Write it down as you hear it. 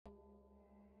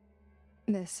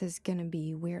This is gonna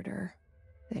be weirder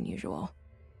than usual.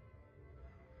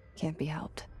 Can't be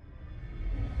helped.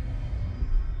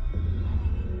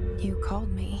 You called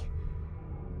me.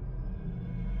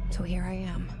 So here I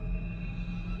am.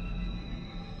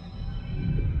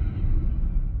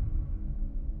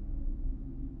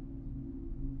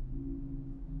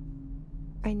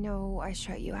 I know I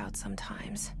shut you out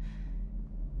sometimes.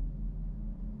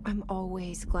 I'm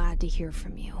always glad to hear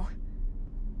from you.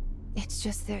 It's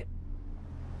just that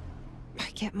I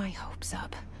get my hopes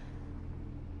up.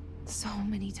 So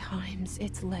many times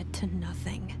it's led to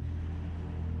nothing.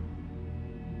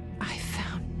 I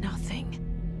found nothing.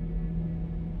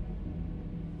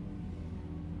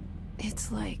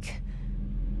 It's like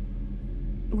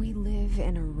we live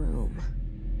in a room,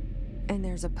 and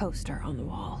there's a poster on the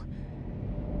wall.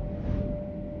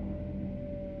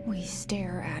 We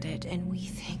stare at it and we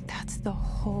think that's the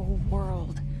whole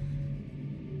world.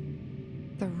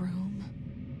 The room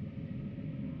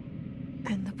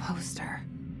and the poster.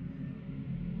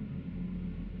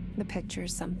 The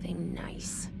picture's something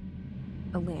nice.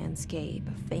 A landscape,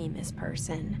 a famous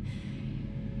person.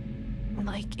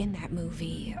 Like in that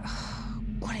movie,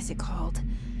 what is it called?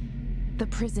 The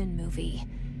prison movie.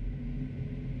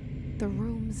 The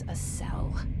room's a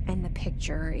cell, and the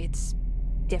picture, it's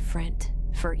different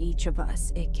for each of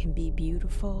us. It can be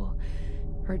beautiful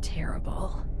or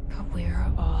terrible, but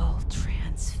we're all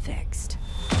transfixed.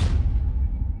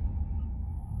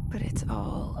 But it's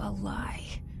all a lie.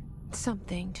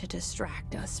 Something to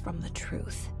distract us from the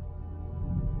truth.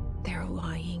 They're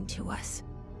lying to us.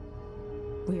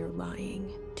 We're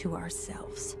lying to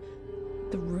ourselves.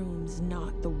 The room's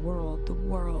not the world. The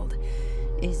world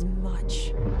is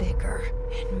much bigger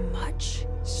and much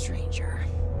stranger.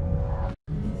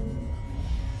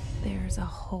 There's a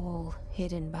hole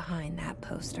hidden behind that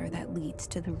poster that leads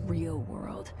to the real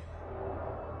world.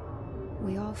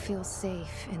 We all feel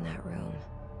safe in that room.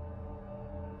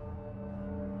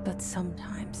 But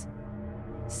sometimes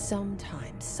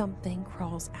something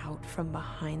crawls out from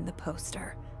behind the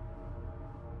poster.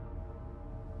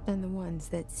 And the ones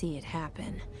that see it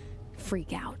happen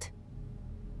freak out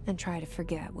and try to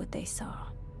forget what they saw.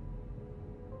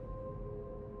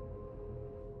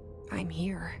 I'm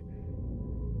here.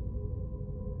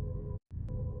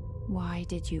 Why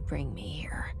did you bring me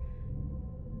here?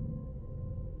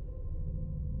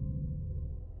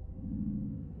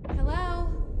 Hello?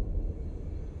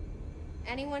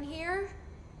 Anyone here?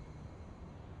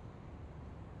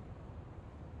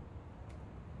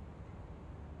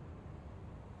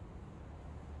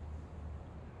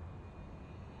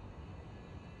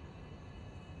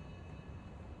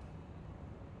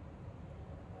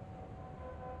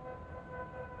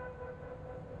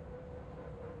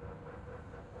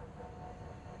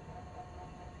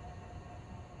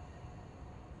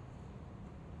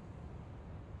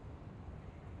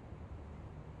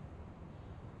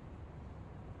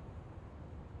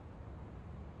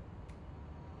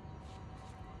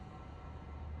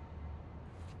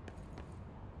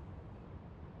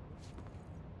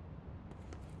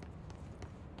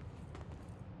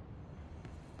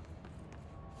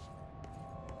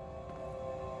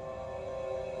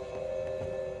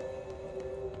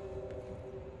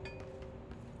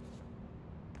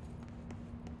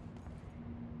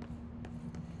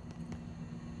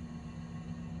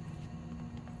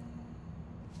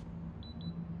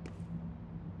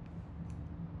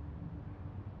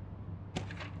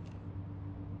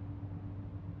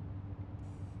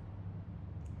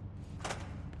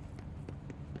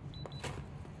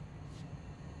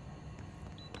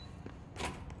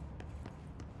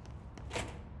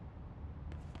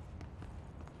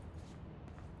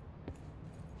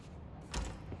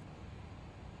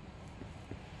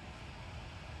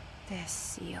 This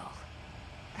seal.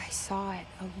 I saw it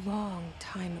a long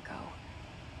time ago.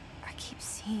 I keep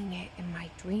seeing it in my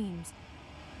dreams.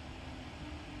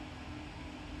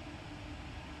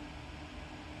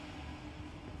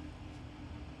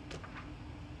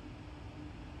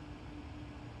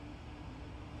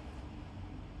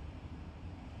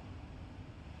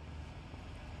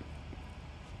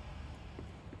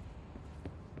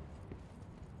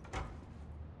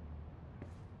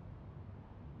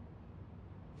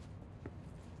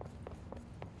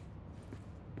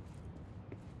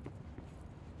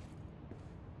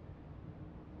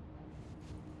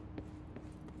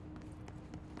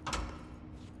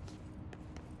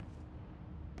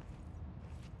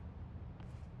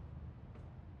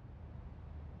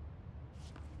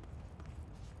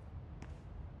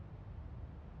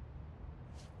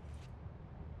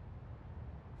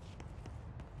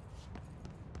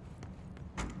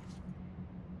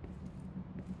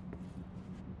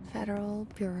 Federal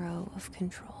Bureau of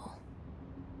Control.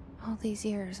 All these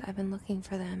years I've been looking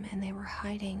for them, and they were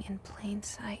hiding in plain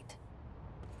sight.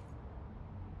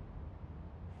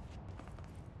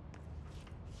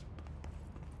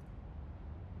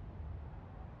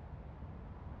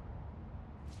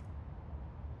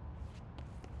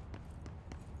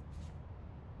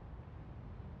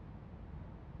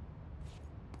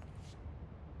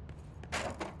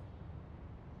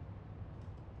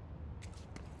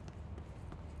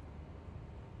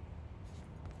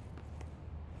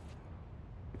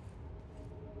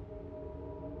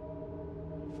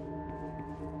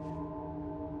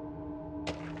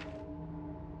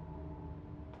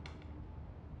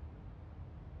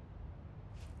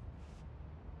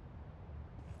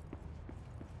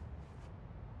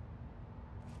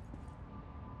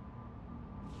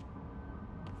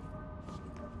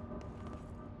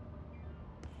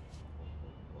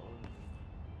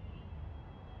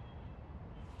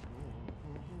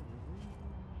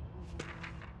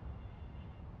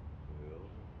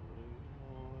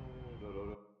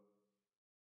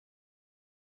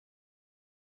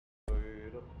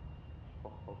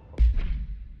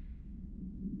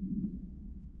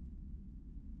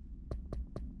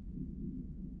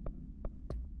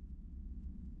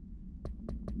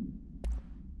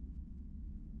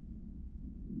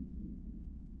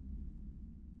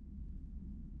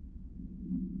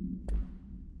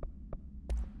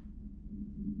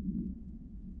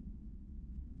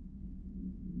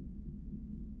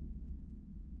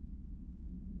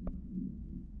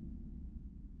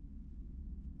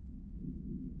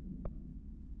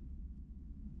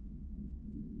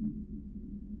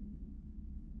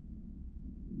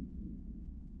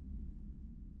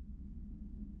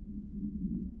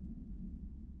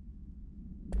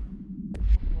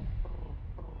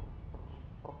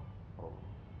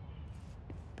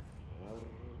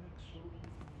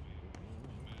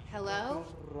 Hello?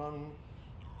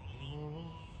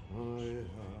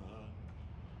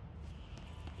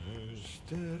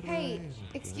 Hey,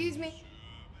 excuse me.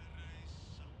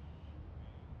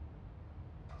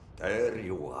 There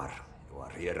you are. You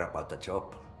are here about the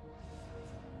job.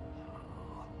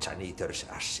 Janitor's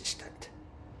assistant.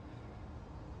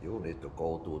 You need to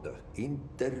go to the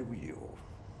interview.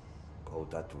 Go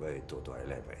that way to the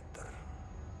elevator.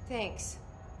 Thanks.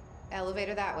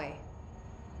 Elevator that way.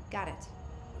 Got it.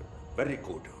 Very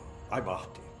good. I'm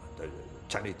Ahti, the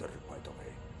janitor, by the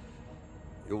way.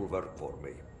 You'll work for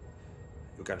me.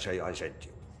 You can say I sent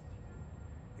you.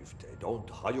 If they don't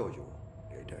hire you,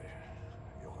 then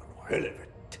you are no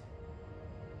helvet.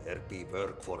 There be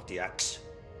work for the axe.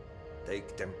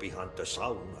 Take them behind the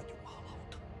sauna,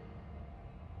 jumalauta.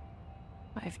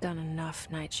 I've done enough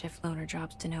night shift loner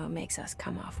jobs to know it makes us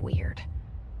come off weird.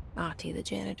 Ahti the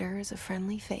janitor is a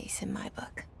friendly face in my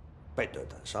book. Better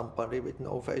than somebody with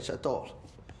no face at all.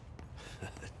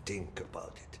 Think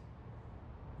about it.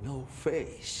 No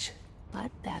face. But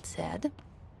that said,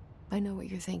 I know what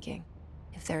you're thinking.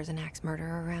 If there's an axe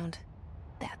murderer around,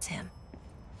 that's him.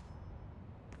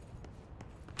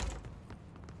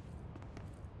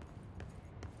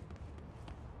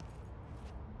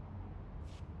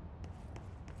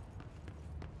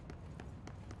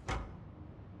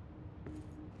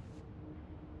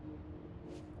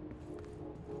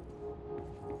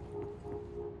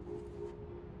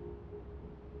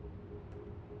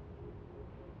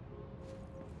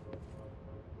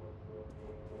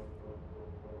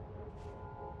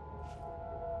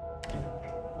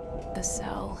 The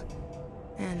cell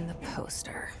and the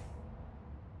poster.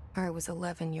 I was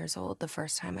 11 years old the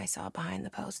first time I saw behind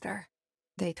the poster.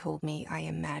 They told me I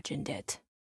imagined it.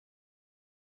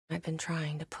 I've been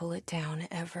trying to pull it down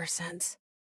ever since.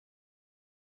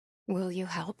 Will you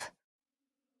help?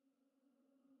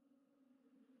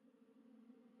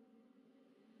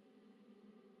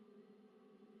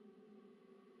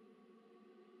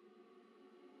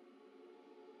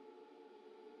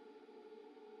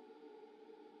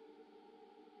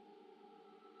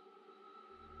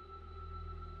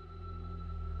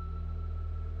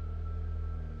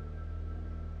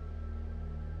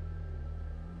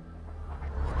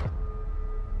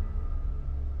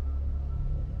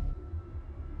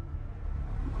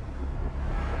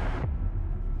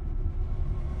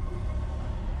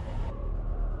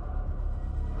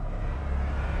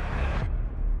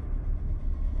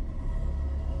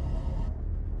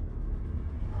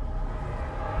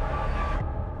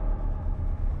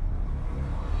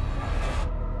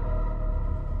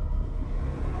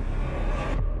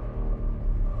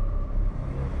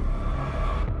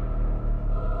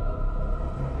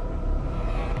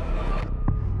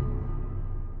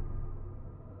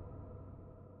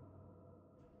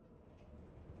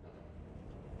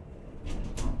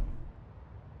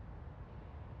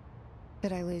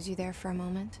 Did I lose you there for a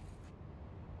moment?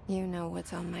 You know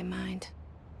what's on my mind.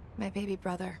 My baby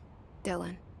brother,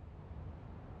 Dylan.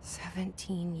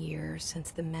 17 years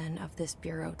since the men of this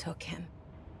bureau took him.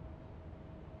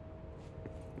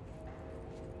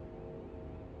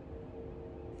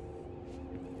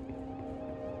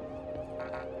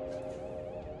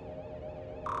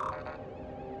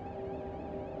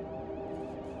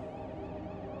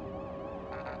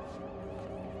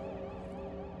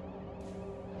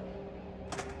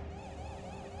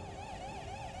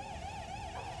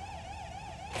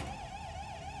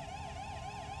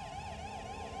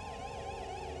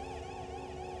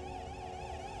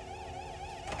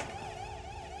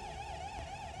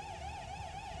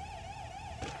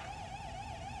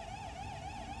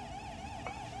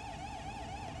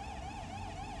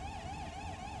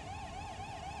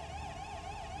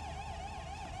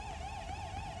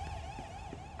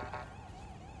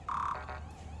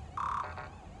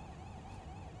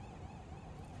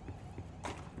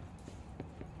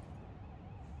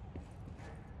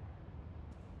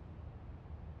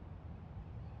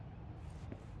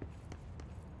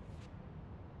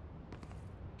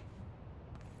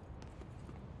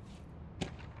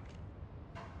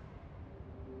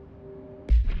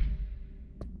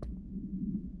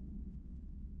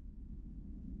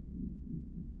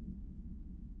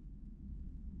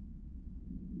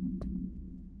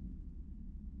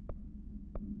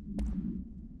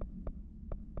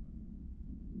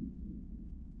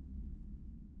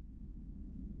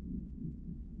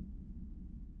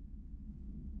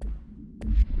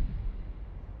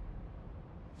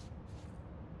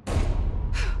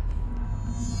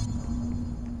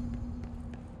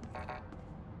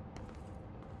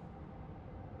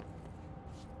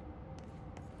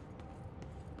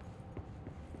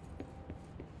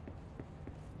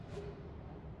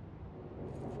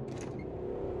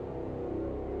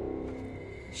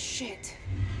 Shit.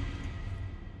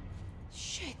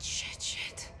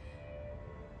 Shit.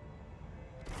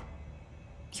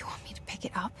 You want me to pick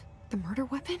it up? The murder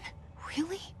weapon?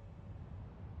 Really?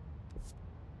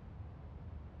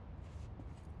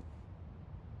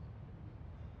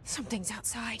 Something's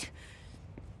outside.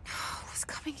 Was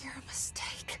coming here a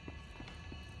mistake?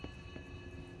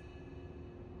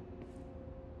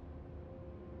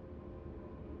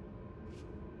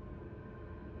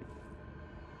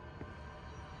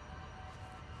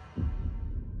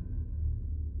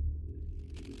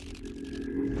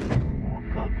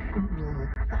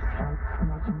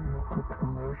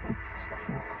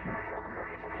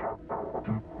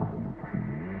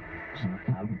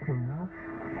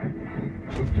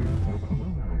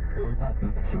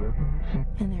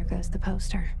 And there goes the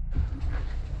poster.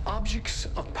 Objects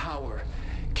of power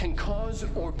can cause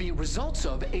or be results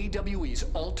of AWE's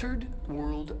altered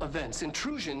world events,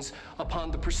 intrusions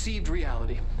upon the perceived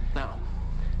reality. Now,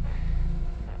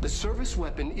 the service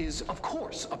weapon is, of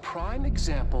course, a prime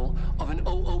example of an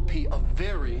OOP, a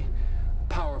very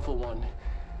powerful one.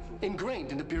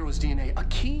 Ingrained in the Bureau's DNA, a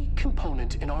key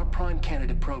component in our prime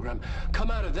candidate program. Come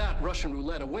out of that Russian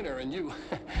roulette a winner and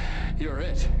you're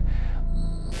it.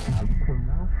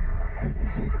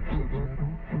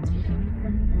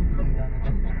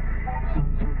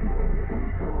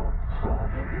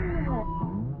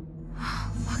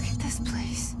 Look at this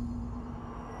place.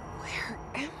 Where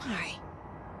am I?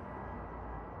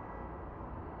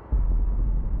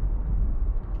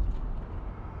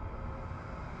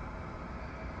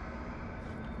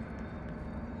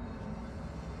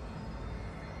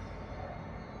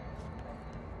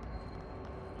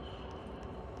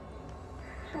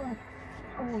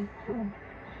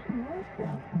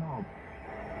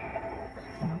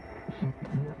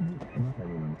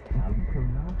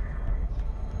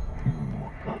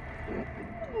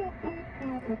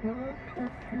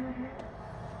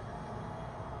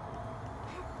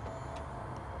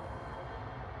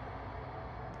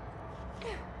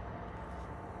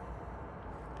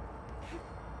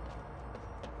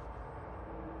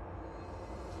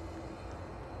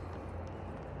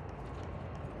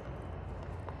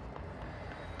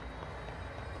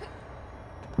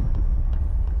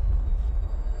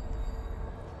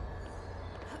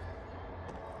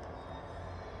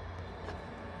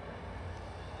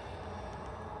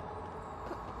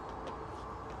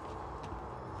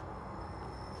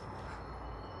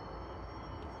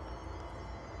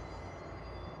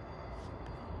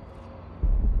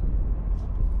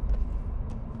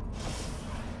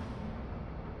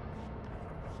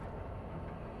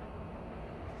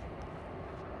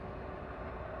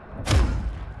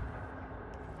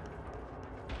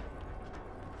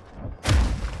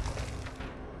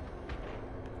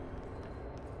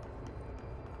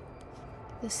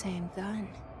 The same gun.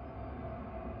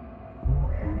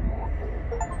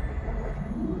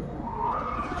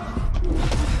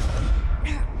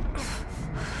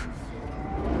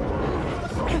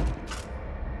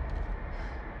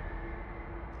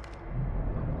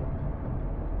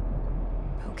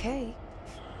 Okay,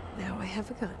 now I have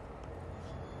a gun.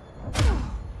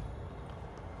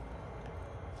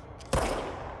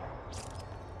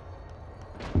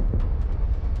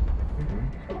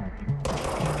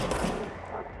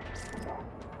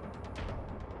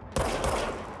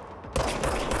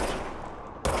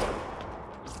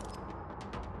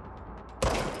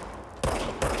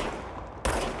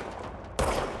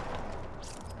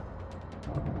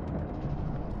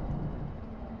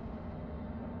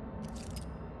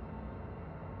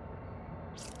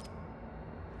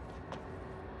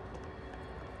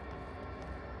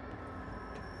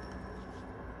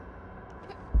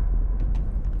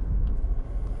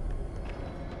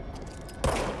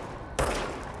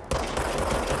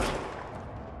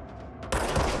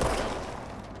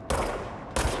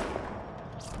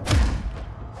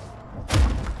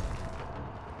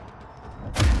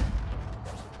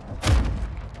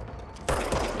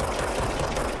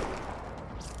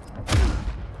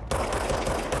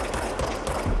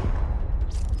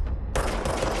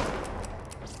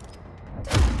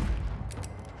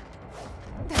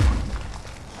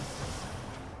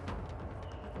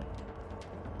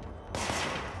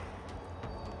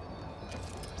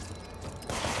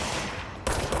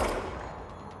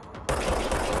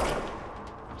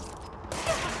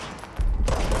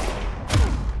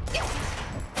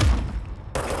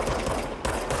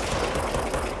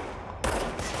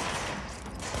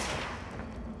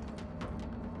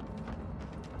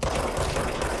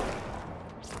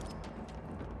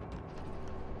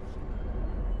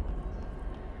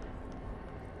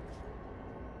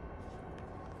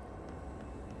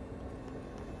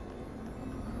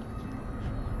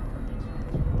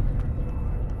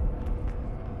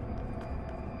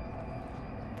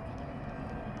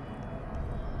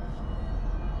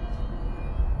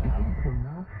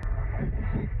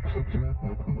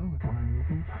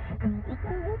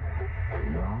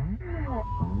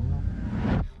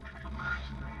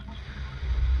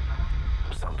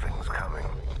 Something's coming.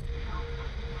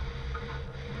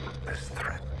 This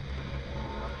threat.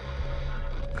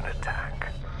 An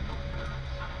attack.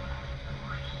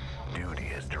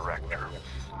 Duty as director.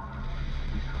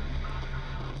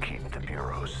 Keep the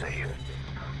Bureau safe.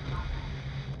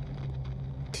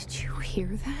 Did you hear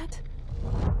that?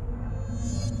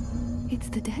 It's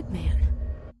the dead man.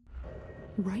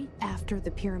 Right after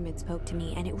the pyramid spoke to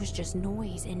me, and it was just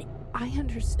noise, and I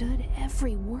understood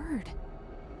every word.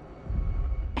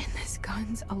 And this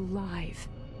gun's alive.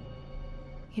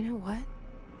 You know what?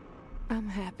 I'm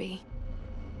happy.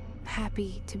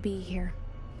 Happy to be here.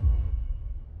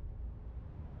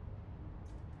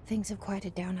 Things have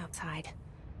quieted down outside.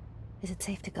 Is it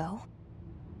safe to go?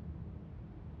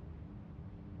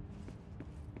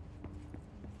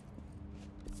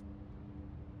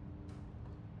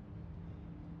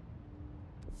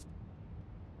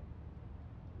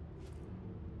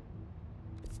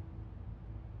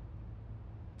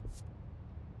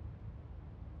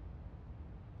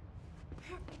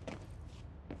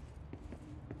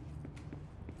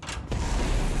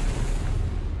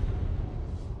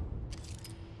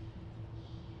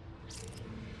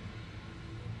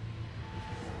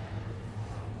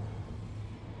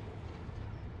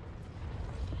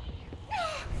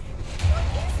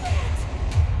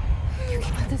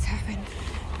 This happen.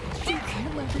 You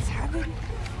can't let this happen.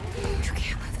 You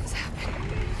can't let this happen.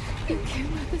 You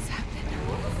can't let this happen.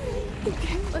 You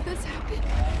can't let this happen.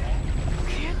 You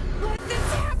can't let this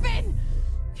happen.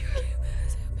 You can't let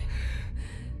this happen.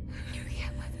 You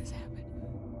can't let this happen.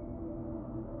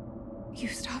 You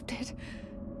stopped it.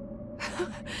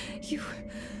 You...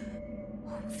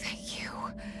 Oh, thank you.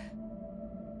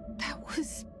 That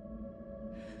was...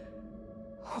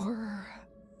 horror.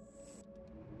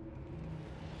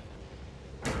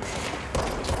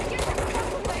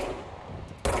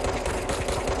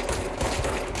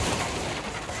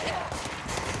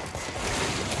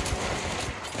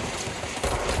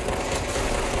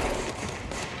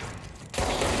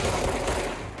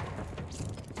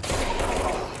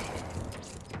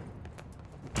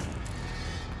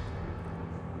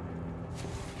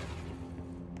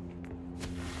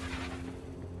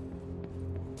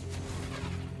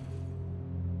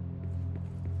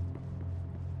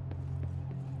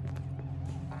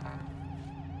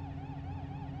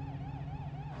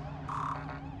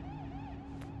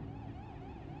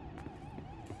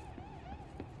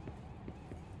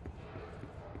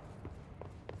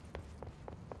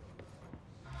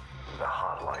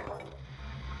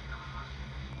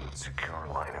 Secure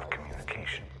line of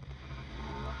communication.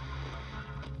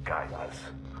 Guide us.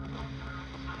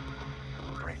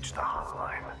 Reach the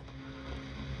hotline.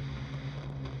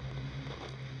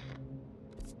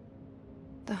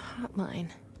 The hotline,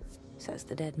 says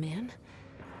the dead man.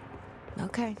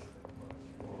 Okay.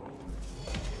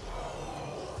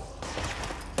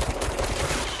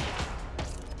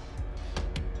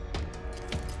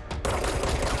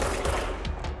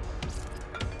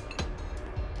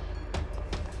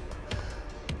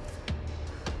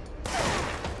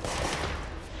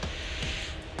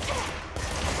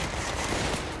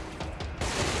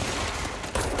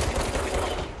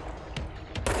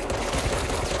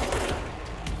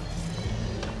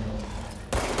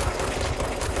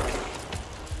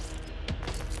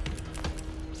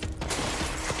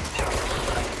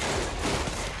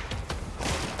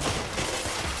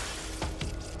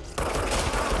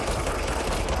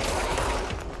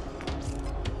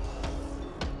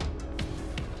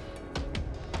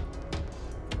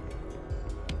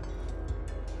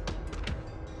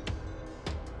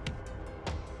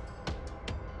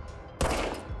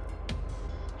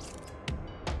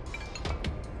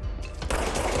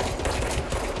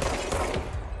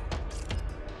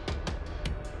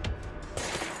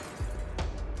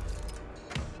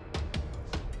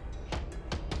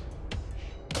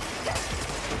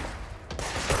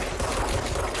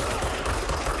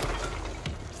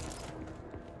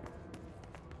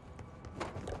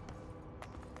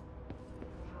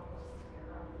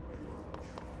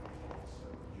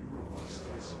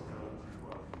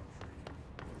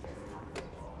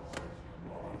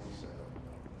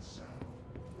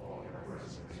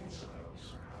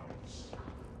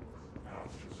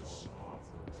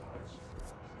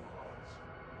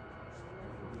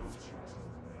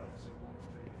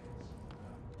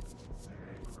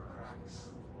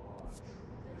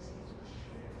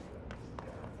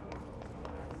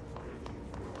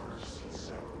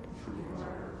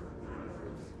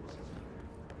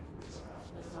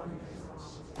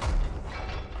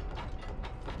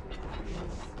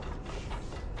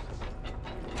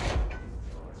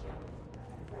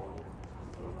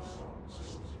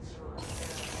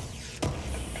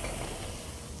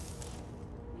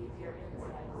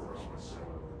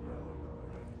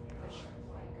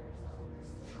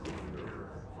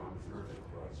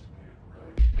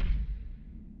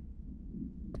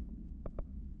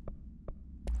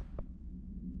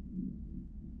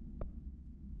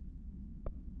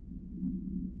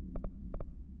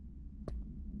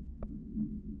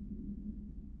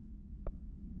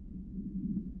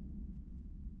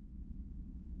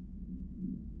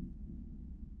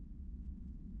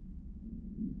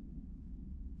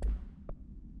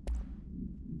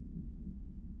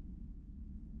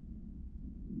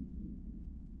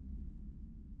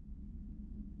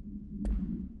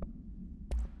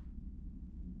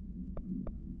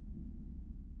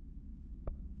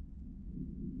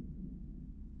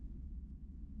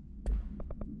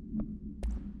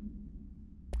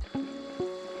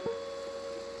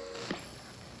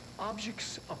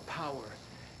 Objects of power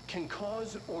can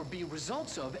cause or be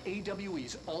results of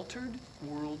AWE's altered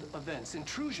world events,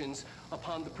 intrusions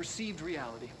upon the perceived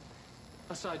reality.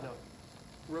 A side note,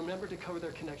 remember to cover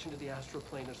their connection to the astral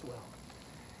plane as well.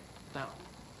 Now,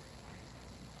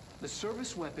 the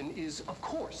service weapon is, of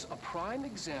course, a prime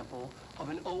example of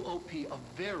an OOP, a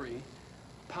very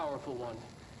powerful one.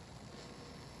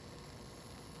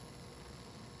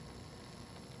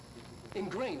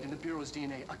 Ingrained in the Bureau's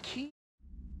DNA, a key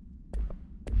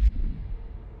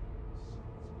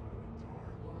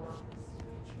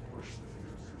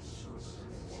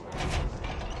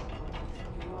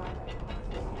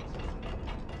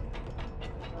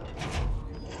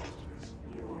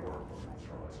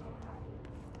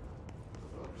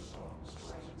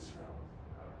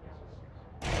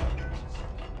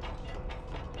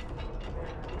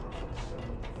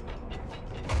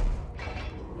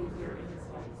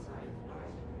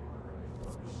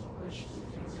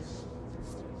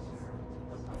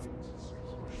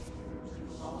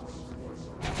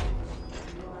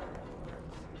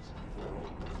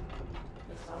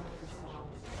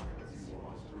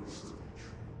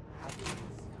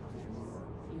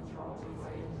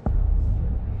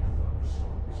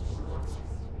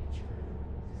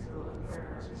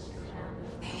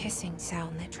hissing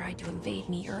sound that tried to invade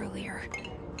me earlier.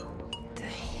 The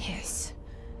hiss,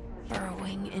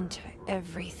 burrowing into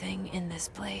everything in this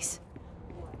place.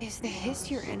 Is the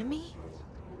hiss your enemy?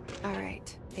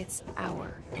 Alright, it's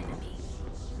our enemy.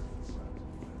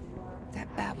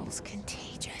 That babble's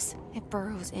contagious. It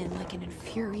burrows in like an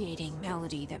infuriating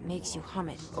melody that makes you hum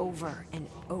it over and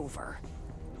over.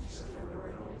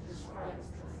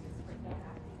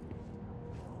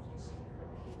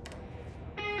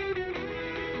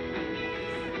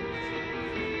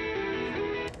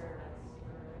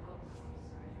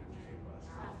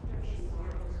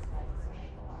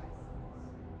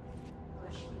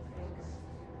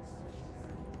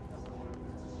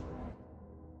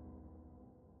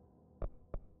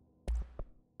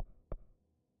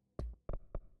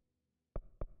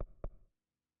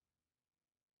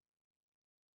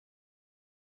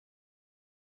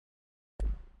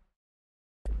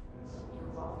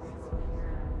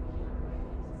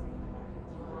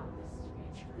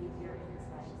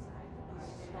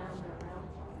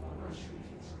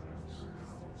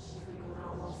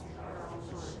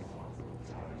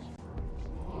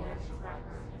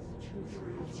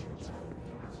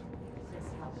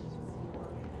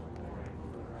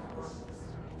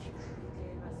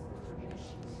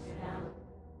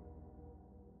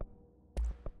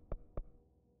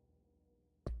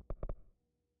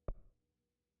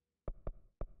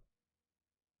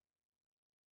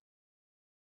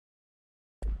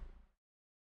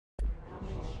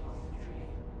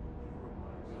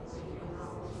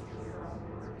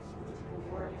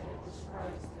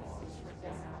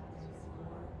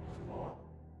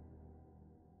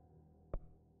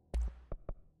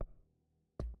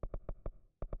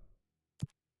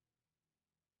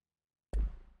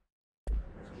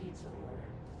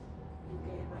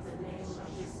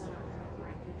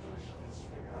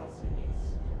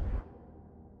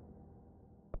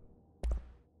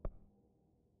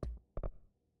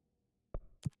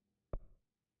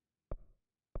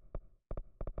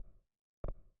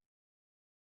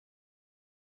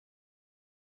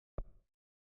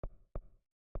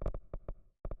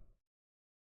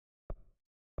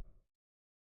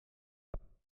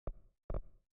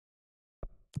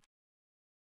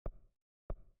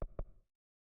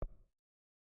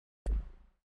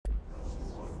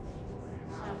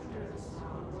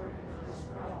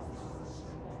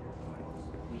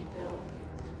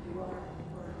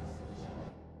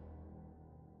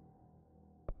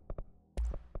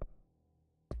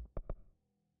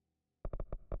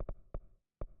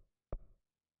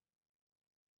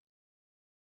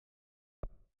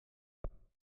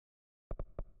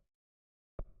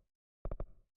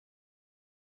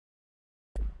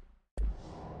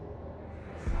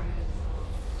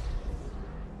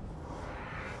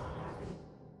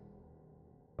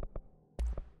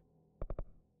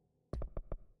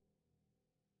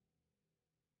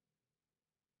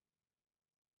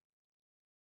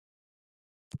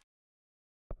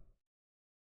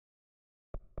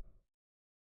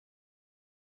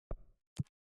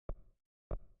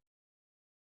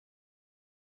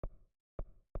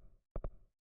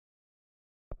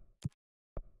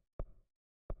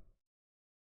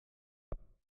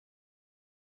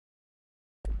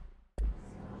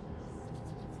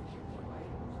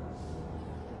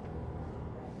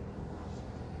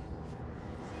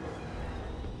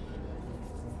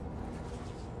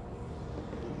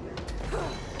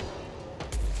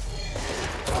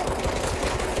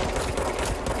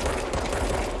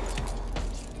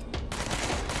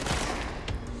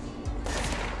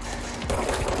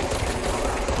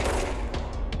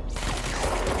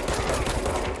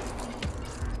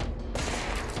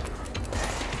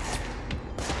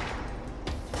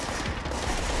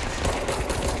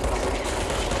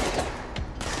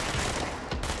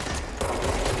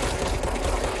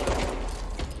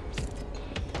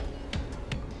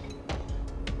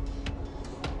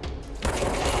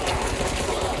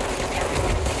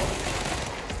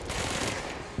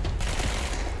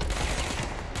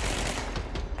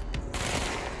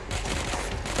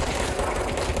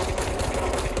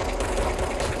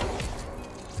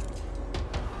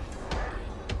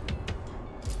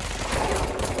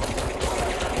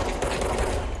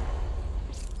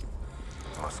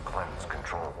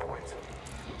 points.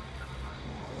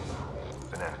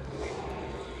 Benevolent.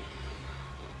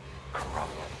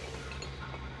 Corrupt.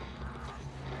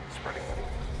 Spreading them.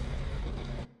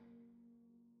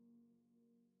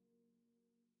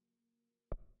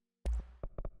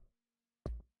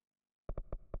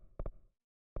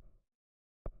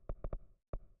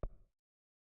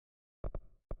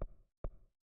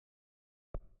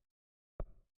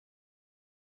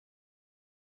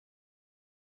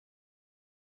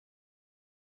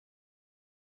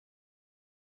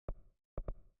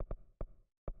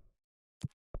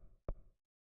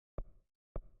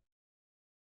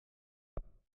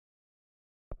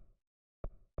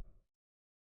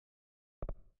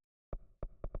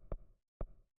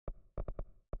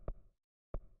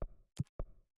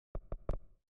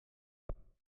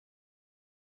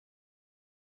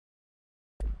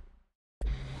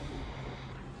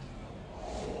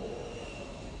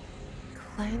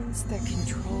 Cleanse the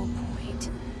control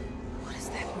point. What does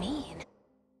that mean?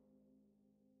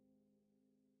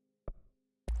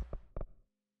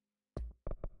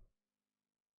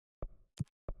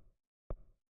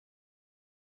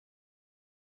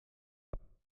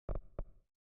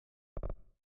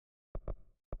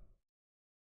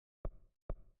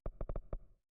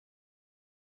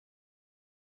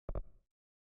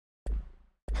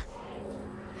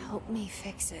 Help me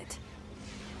fix it.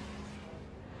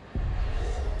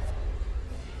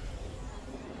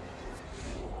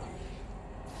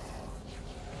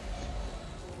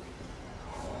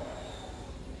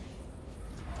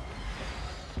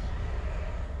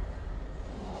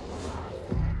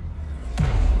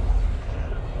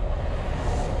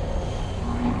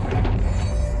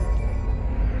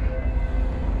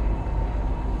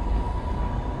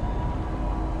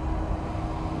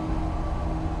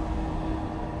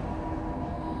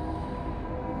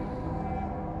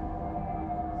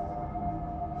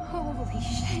 Holy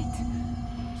shit!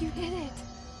 You did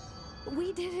it!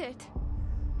 We did it!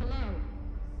 Hello?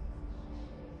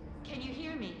 Can you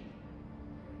hear me?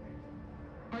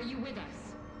 Are you with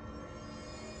us?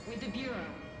 With the Bureau?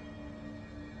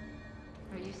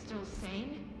 Are you still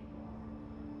sane?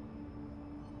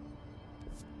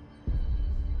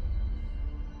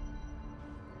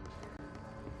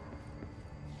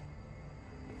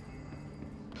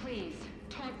 Please,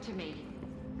 talk to me.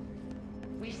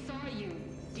 We saw you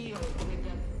deal with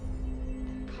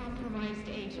the compromised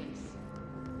agents.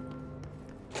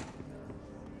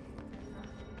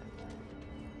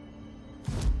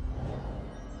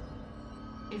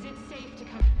 Is it safe to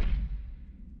come?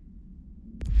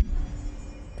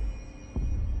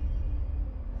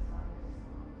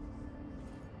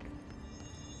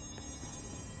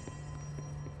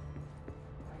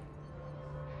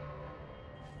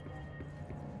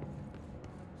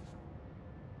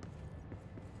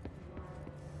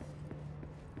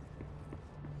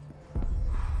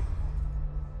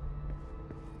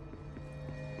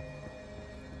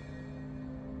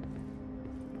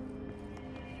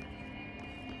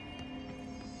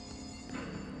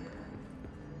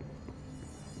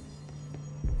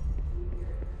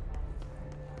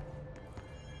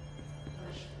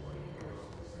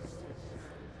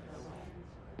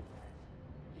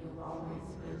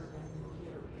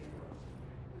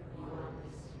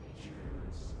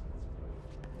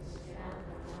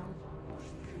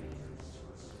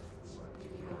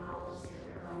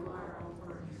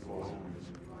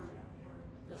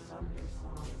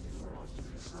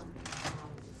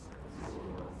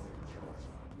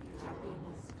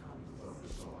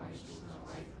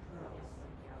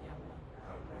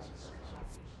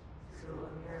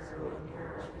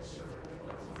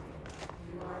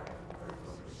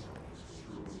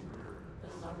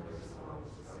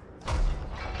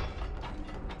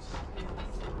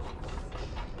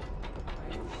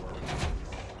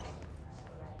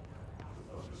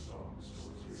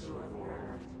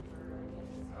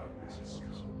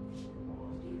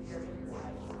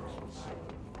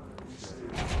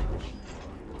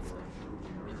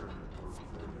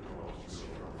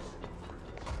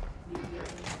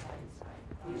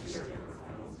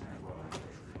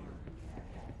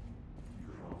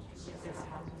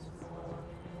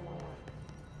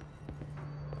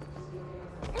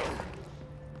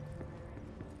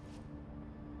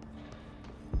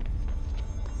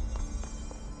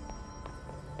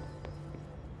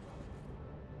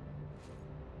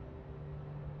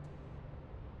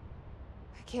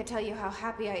 I can't tell you how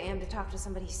happy I am to talk to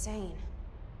somebody sane.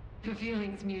 The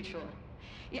feeling's mutual.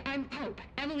 Yeah, I'm Pope,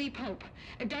 Emily Pope,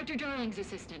 Dr. Darling's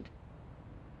assistant.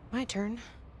 My turn.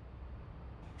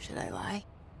 Should I lie?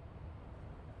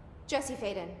 Jesse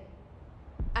Faden.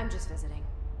 I'm just visiting.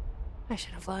 I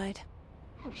should have lied.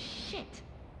 Oh, shit.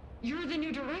 You're the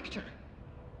new director.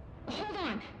 Hold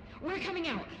on. We're coming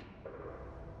out.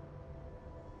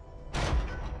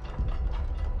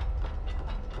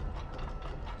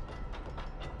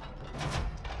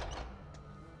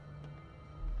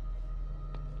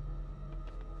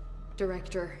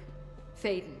 Director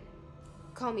Faden.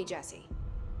 Call me Jessie.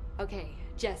 Okay,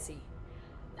 Jessie.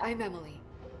 I'm Emily.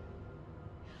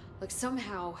 Look,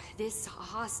 somehow this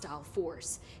hostile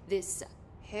force, this...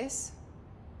 Hiss?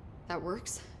 That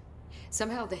works?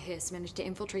 Somehow the Hiss managed to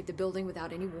infiltrate the building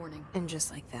without any warning. And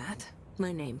just like that,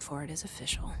 my name for it is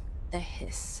official. The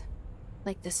Hiss.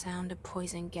 Like the sound of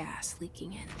poison gas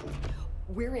leaking in.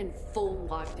 We're in full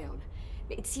lockdown.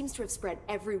 It seems to have spread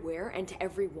everywhere and to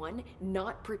everyone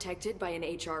not protected by an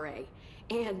HRA.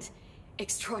 And,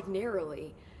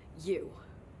 extraordinarily, you.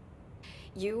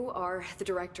 You are the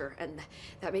director, and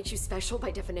that makes you special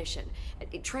by definition.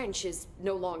 Trench is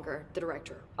no longer the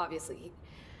director, obviously.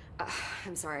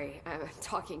 I'm sorry, I'm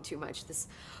talking too much. This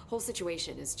whole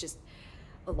situation is just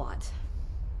a lot.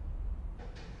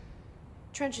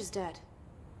 Trench is dead.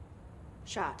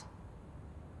 Shot.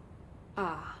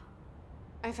 Ah.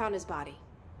 I found his body.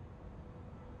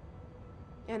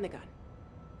 And the gun.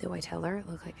 Do I tell her it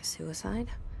looked like a suicide?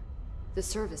 The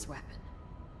service weapon.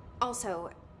 Also,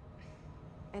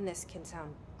 and this can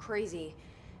sound crazy,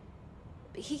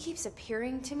 but he keeps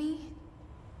appearing to me,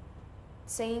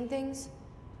 saying things.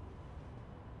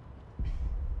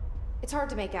 It's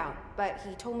hard to make out, but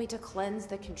he told me to cleanse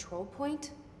the control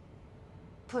point,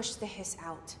 push the Hiss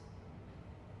out.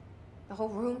 The whole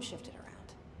room shifted around.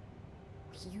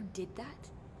 You did that?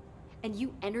 And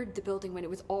you entered the building when it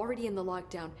was already in the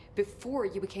lockdown before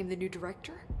you became the new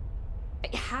director?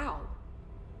 How?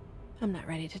 I'm not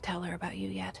ready to tell her about you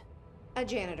yet. A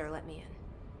janitor let me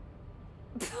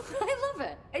in. I love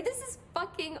it. This is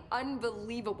fucking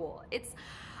unbelievable.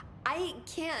 I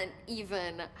can't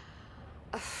even...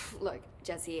 Look,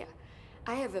 Jessie,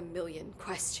 I have a million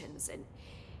questions, and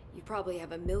you probably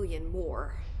have a million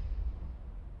more.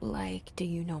 Like, do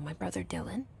you know my brother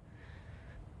Dylan?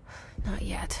 Not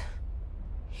yet.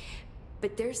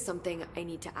 But there's something I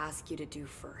need to ask you to do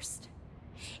first.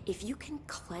 If you can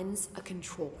cleanse a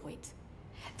control point,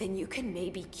 then you can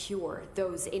maybe cure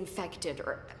those infected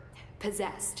or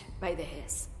possessed by the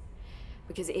Hiss.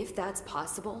 Because if that's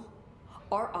possible,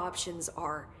 our options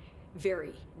are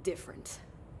very different.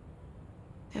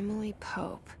 Emily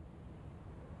Pope.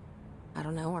 I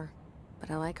don't know her, but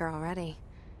I like her already.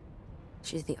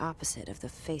 She's the opposite of the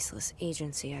faceless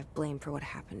agency I've blamed for what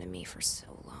happened to me for so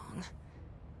long.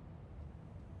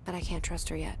 But I can't trust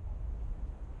her yet.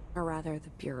 Or rather,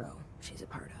 the Bureau she's a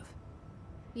part of.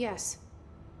 Yes.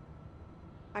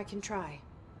 I can try.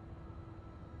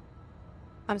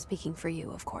 I'm speaking for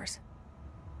you, of course.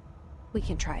 We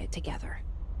can try it together.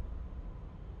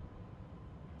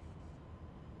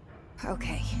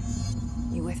 Okay.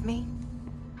 You with me?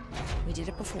 We did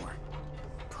it before.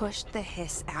 Push the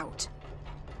Hiss out.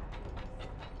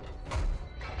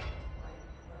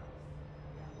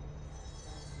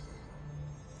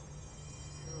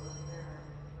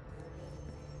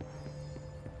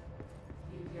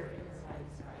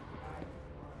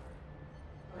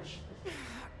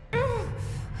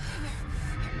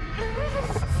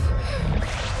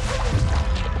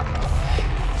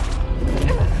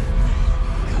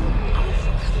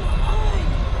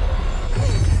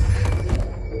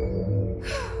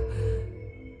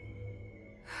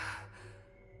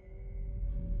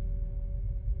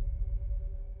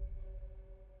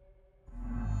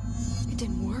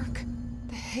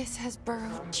 Has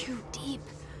burrowed too deep.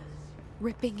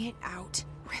 Ripping it out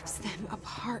rips them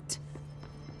apart.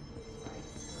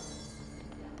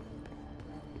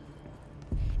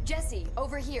 Jessie,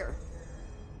 over here.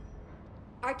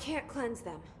 I can't cleanse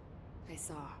them. I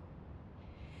saw.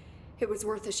 It was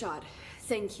worth a shot.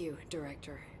 Thank you,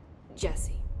 Director.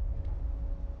 Jessie.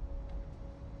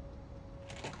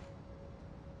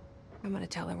 I'm gonna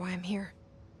tell her why I'm here.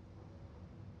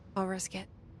 I'll risk it.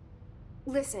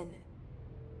 Listen.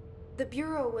 The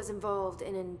Bureau was involved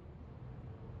in an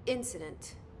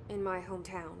incident in my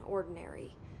hometown,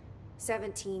 Ordinary,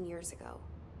 17 years ago.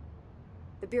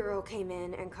 The Bureau came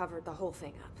in and covered the whole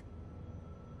thing up.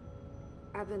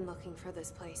 I've been looking for this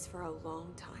place for a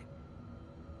long time.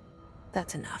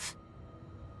 That's enough.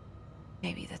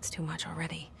 Maybe that's too much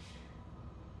already.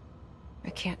 I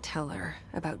can't tell her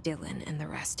about Dylan and the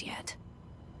rest yet.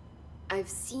 I've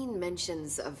seen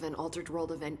mentions of an Altered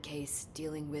World event case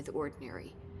dealing with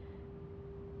Ordinary.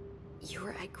 You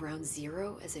were at Ground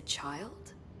Zero as a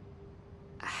child?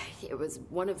 It was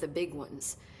one of the big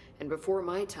ones, and before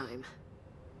my time.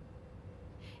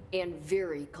 And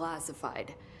very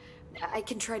classified. I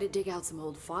can try to dig out some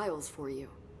old files for you.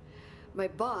 My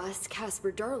boss,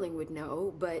 Casper Darling, would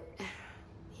know, but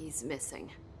he's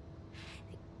missing.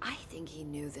 I think he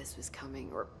knew this was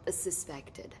coming, or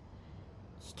suspected.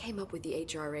 He came up with the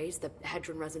HRAs, the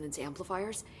Hedron Resonance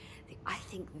Amplifiers. I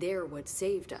think they're what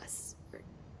saved us. Or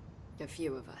a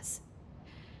few of us.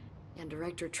 And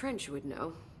Director Trench would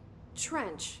know.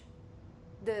 Trench.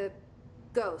 The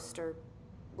ghost, or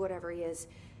whatever he is.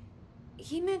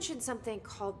 He mentioned something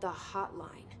called the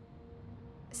Hotline.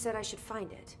 Said I should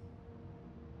find it.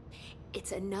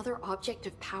 It's another object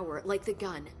of power, like the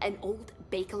gun, an old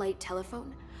Bakelite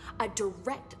telephone. A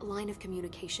direct line of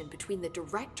communication between the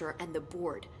director and the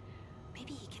board.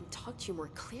 Maybe he can talk to you more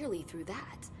clearly through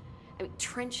that. I mean,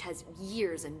 Trench has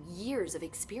years and years of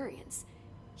experience.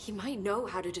 He might know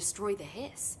how to destroy the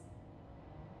Hiss.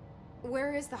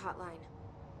 Where is the hotline?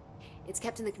 It's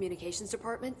kept in the communications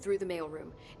department through the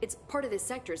mailroom. It's part of this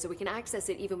sector, so we can access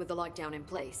it even with the lockdown in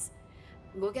place.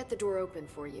 We'll get the door open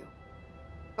for you.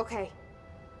 Okay,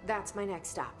 that's my next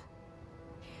stop.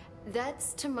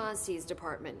 That's Tomasi's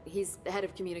department. He's the head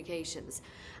of communications.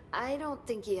 I don't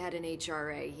think he had an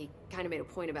HRA. He kind of made a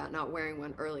point about not wearing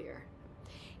one earlier.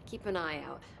 Keep an eye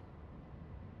out.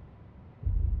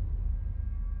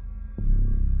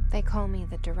 They call me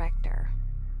the director.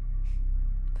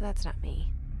 But that's not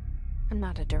me. I'm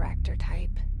not a director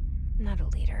type. I'm not a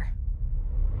leader.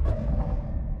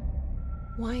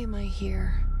 Why am I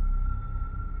here?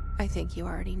 I think you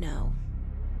already know.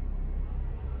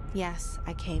 Yes,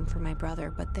 I came for my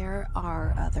brother, but there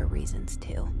are other reasons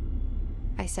too.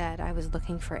 I said I was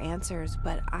looking for answers,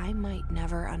 but I might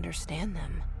never understand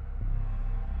them.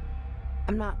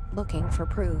 I'm not looking for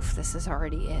proof. This is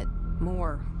already it.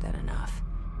 More than enough.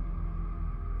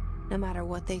 No matter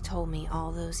what they told me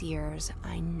all those years,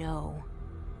 I know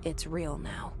it's real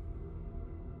now.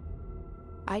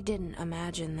 I didn't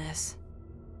imagine this.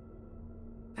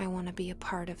 I want to be a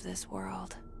part of this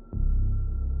world.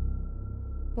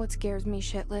 What scares me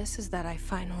shitless is that I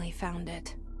finally found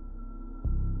it.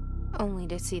 Only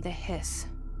to see the Hiss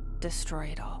destroy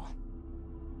it all.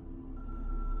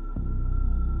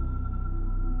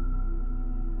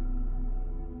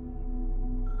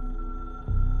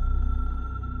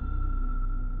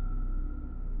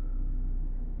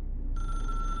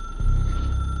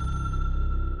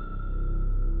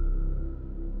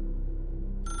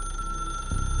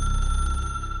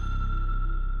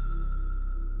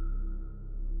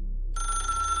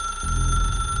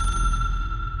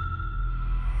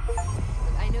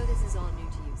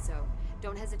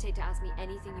 Don't hesitate to ask me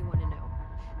anything you want to know.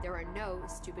 There are no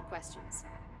stupid questions.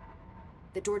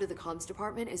 The door to the comms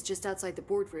department is just outside the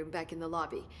boardroom back in the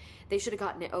lobby. They should have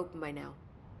gotten it open by now.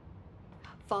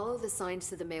 Follow the signs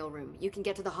to the mailroom. You can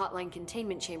get to the hotline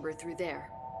containment chamber through there.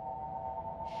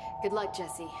 Good luck,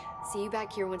 Jesse. See you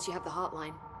back here once you have the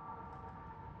hotline.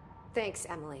 Thanks,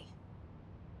 Emily.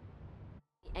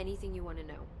 Anything you want to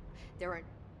know.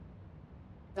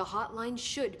 The hotline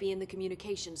should be in the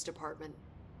communications department.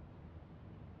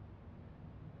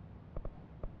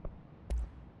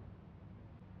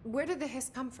 Where did the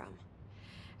Hiss come from?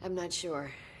 I'm not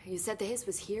sure. You said the Hiss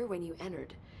was here when you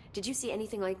entered. Did you see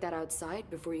anything like that outside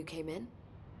before you came in?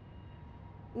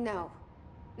 No.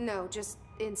 No, just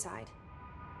inside.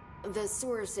 The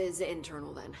source is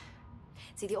internal then.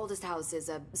 See, the oldest house is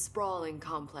a sprawling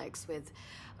complex with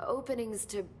openings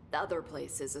to other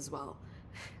places as well.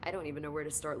 I don't even know where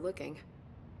to start looking.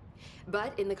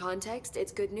 But in the context,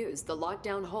 it's good news. The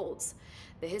lockdown holds.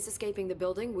 The Hiss escaping the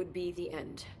building would be the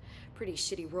end. Pretty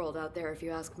shitty world out there if you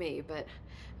ask me, but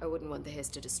I wouldn't want the Hiss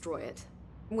to destroy it.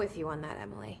 With you on that,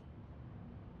 Emily.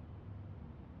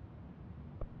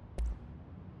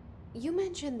 You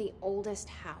mentioned the oldest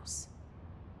house.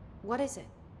 What is it?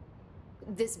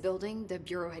 This building, the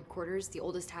Bureau headquarters, the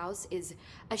oldest house, is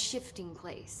a shifting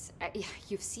place.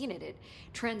 You've seen it. It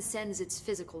transcends its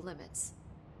physical limits.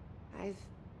 I've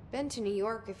been to New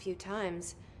York a few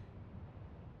times.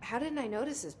 How didn't I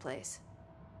notice this place?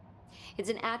 It's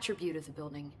an attribute of the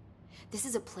building. This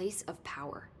is a place of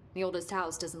power. The oldest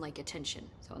house doesn't like attention,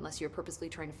 so unless you're purposely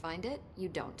trying to find it, you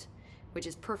don't, which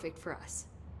is perfect for us.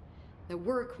 The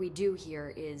work we do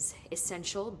here is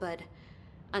essential, but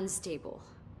unstable.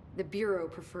 The Bureau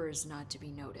prefers not to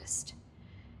be noticed.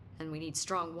 And we need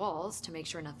strong walls to make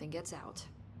sure nothing gets out.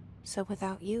 So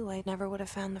without you, I never would have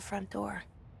found the front door.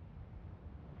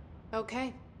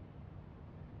 Okay.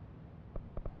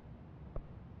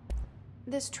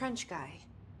 This Trench guy.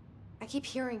 I keep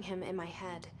hearing him in my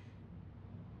head.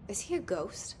 Is he a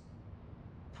ghost?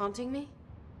 Haunting me?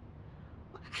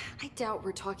 I doubt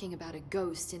we're talking about a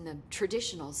ghost in the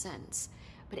traditional sense,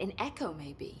 but an echo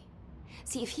maybe.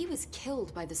 See, if he was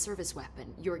killed by the service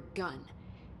weapon, your gun,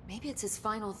 maybe it's his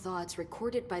final thoughts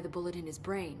recorded by the bullet in his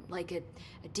brain, like a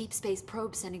deep space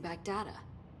probe sending back data.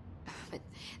 But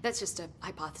that's just a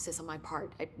hypothesis on my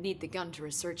part. I'd need the gun to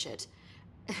research it.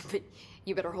 But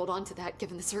you better hold on to that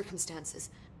given the circumstances.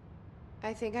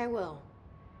 I think I will.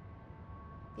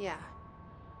 Yeah.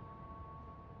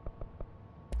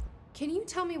 Can you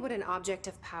tell me what an object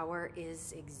of power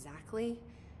is exactly?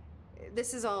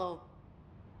 This is all,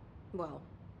 well,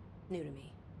 new to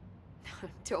me.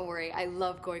 Don't worry, I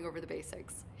love going over the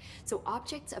basics. So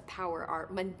objects of power are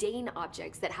mundane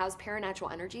objects that house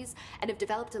paranatural energies and have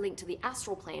developed a link to the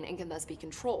astral plane and can thus be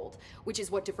controlled, which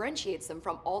is what differentiates them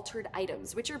from altered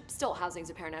items, which are still housings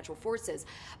of paranatural forces,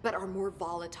 but are more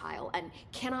volatile and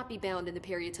cannot be bound in the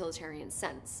peri-utilitarian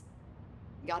sense.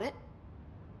 Got it?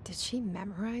 Did she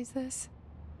memorize this?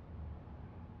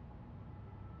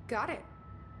 Got it.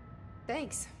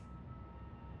 Thanks.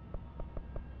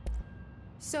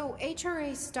 So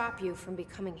HRA stop you from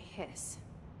becoming Hiss?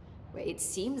 Well, it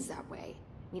seems that way.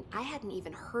 I mean, I hadn't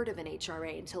even heard of an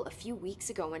HRA until a few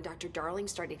weeks ago when Dr. Darling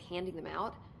started handing them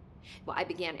out. Well, I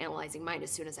began analyzing mine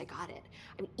as soon as I got it.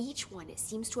 I mean, each one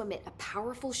seems to emit a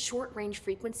powerful short-range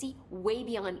frequency way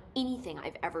beyond anything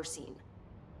I've ever seen.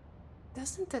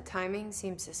 Doesn't the timing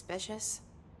seem suspicious?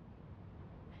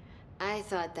 I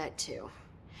thought that too.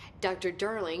 Dr.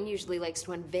 Darling usually likes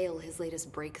to unveil his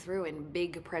latest breakthrough in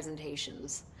big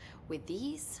presentations. With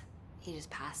these, he just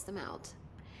passed them out.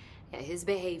 Yeah, his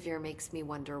behavior makes me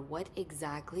wonder what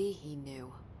exactly he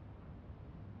knew.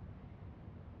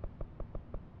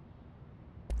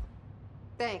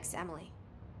 Thanks, Emily.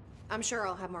 I'm sure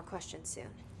I'll have more questions soon.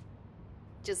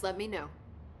 Just let me know.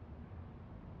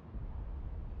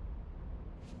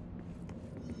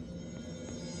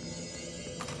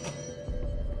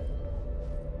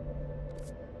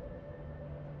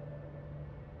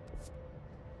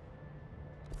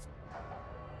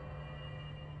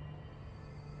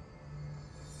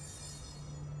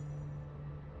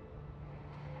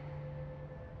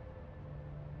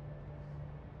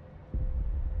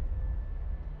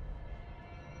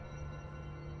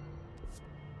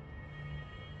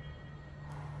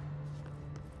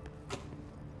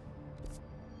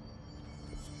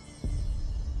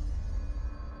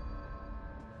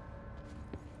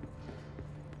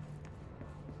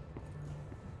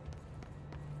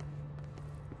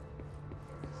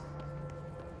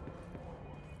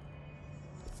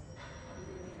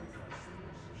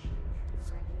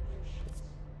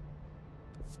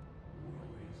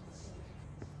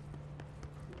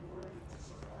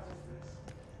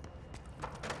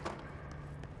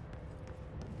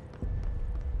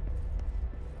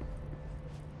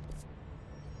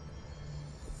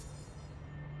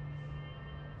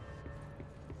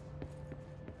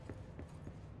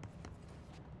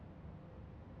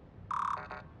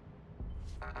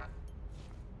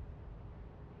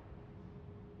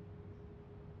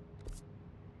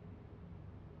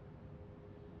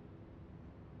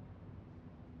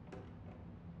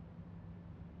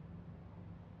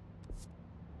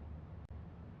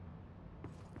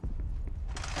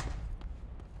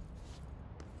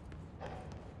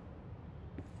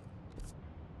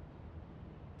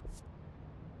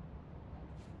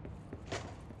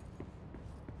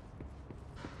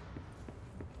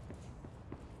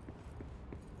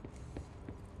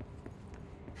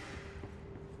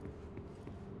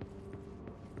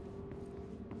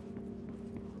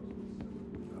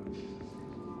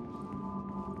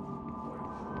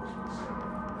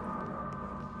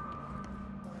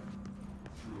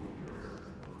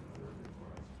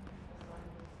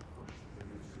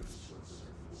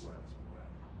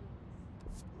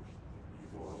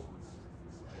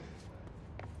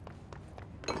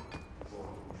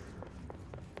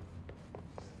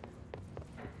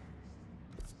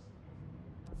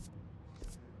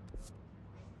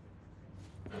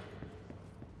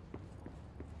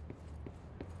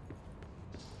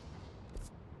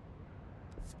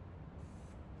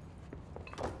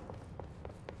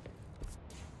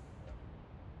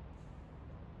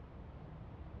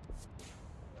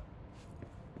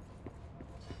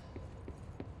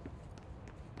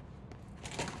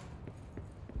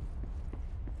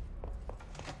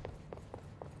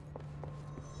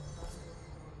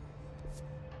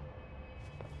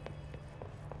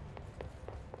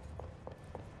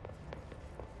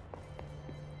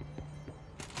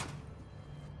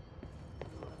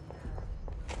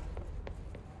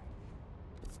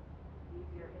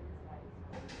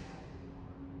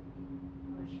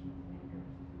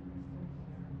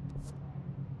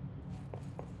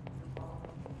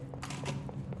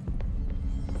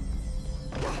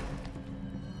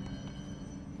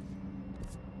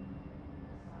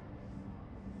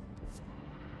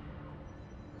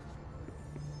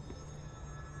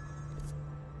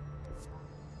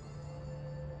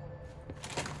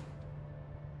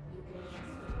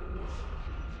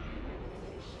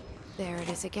 There it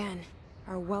is again.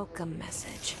 Our welcome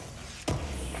message.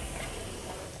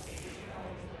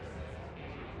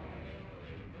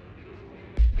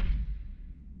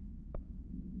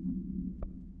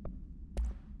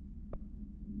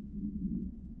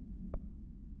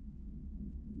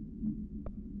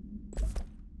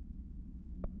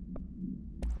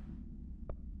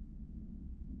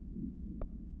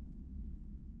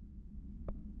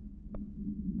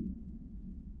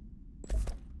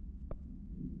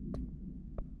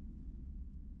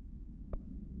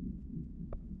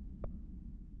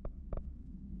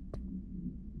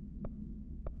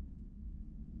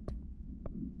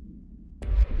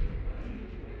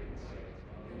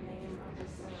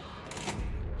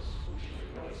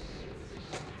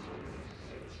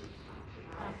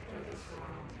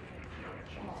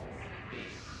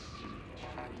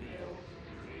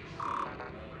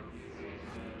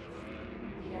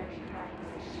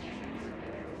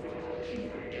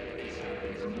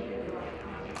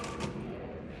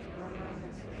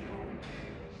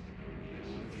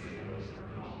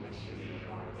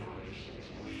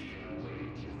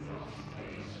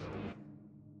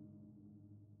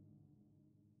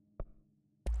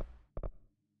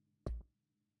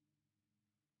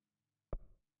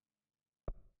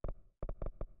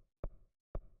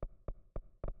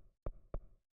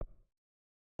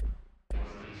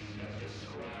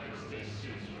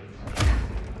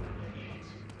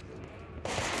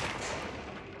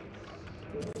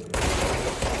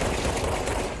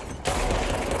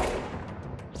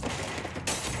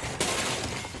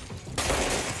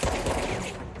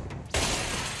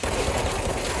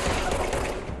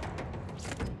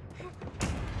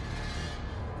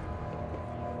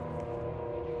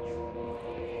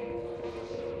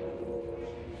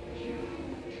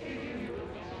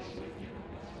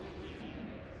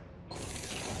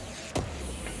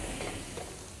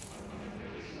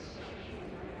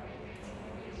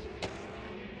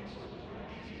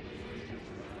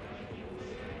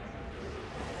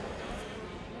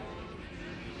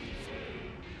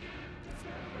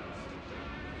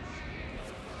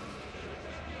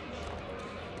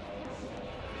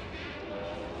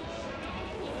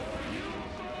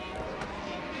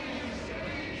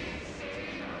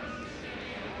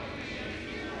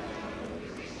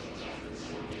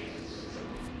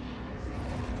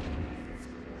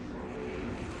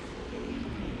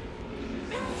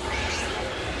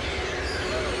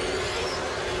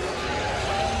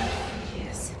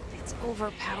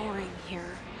 Overpowering here.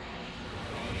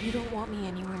 You don't want me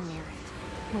anywhere near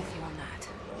it. With you on that.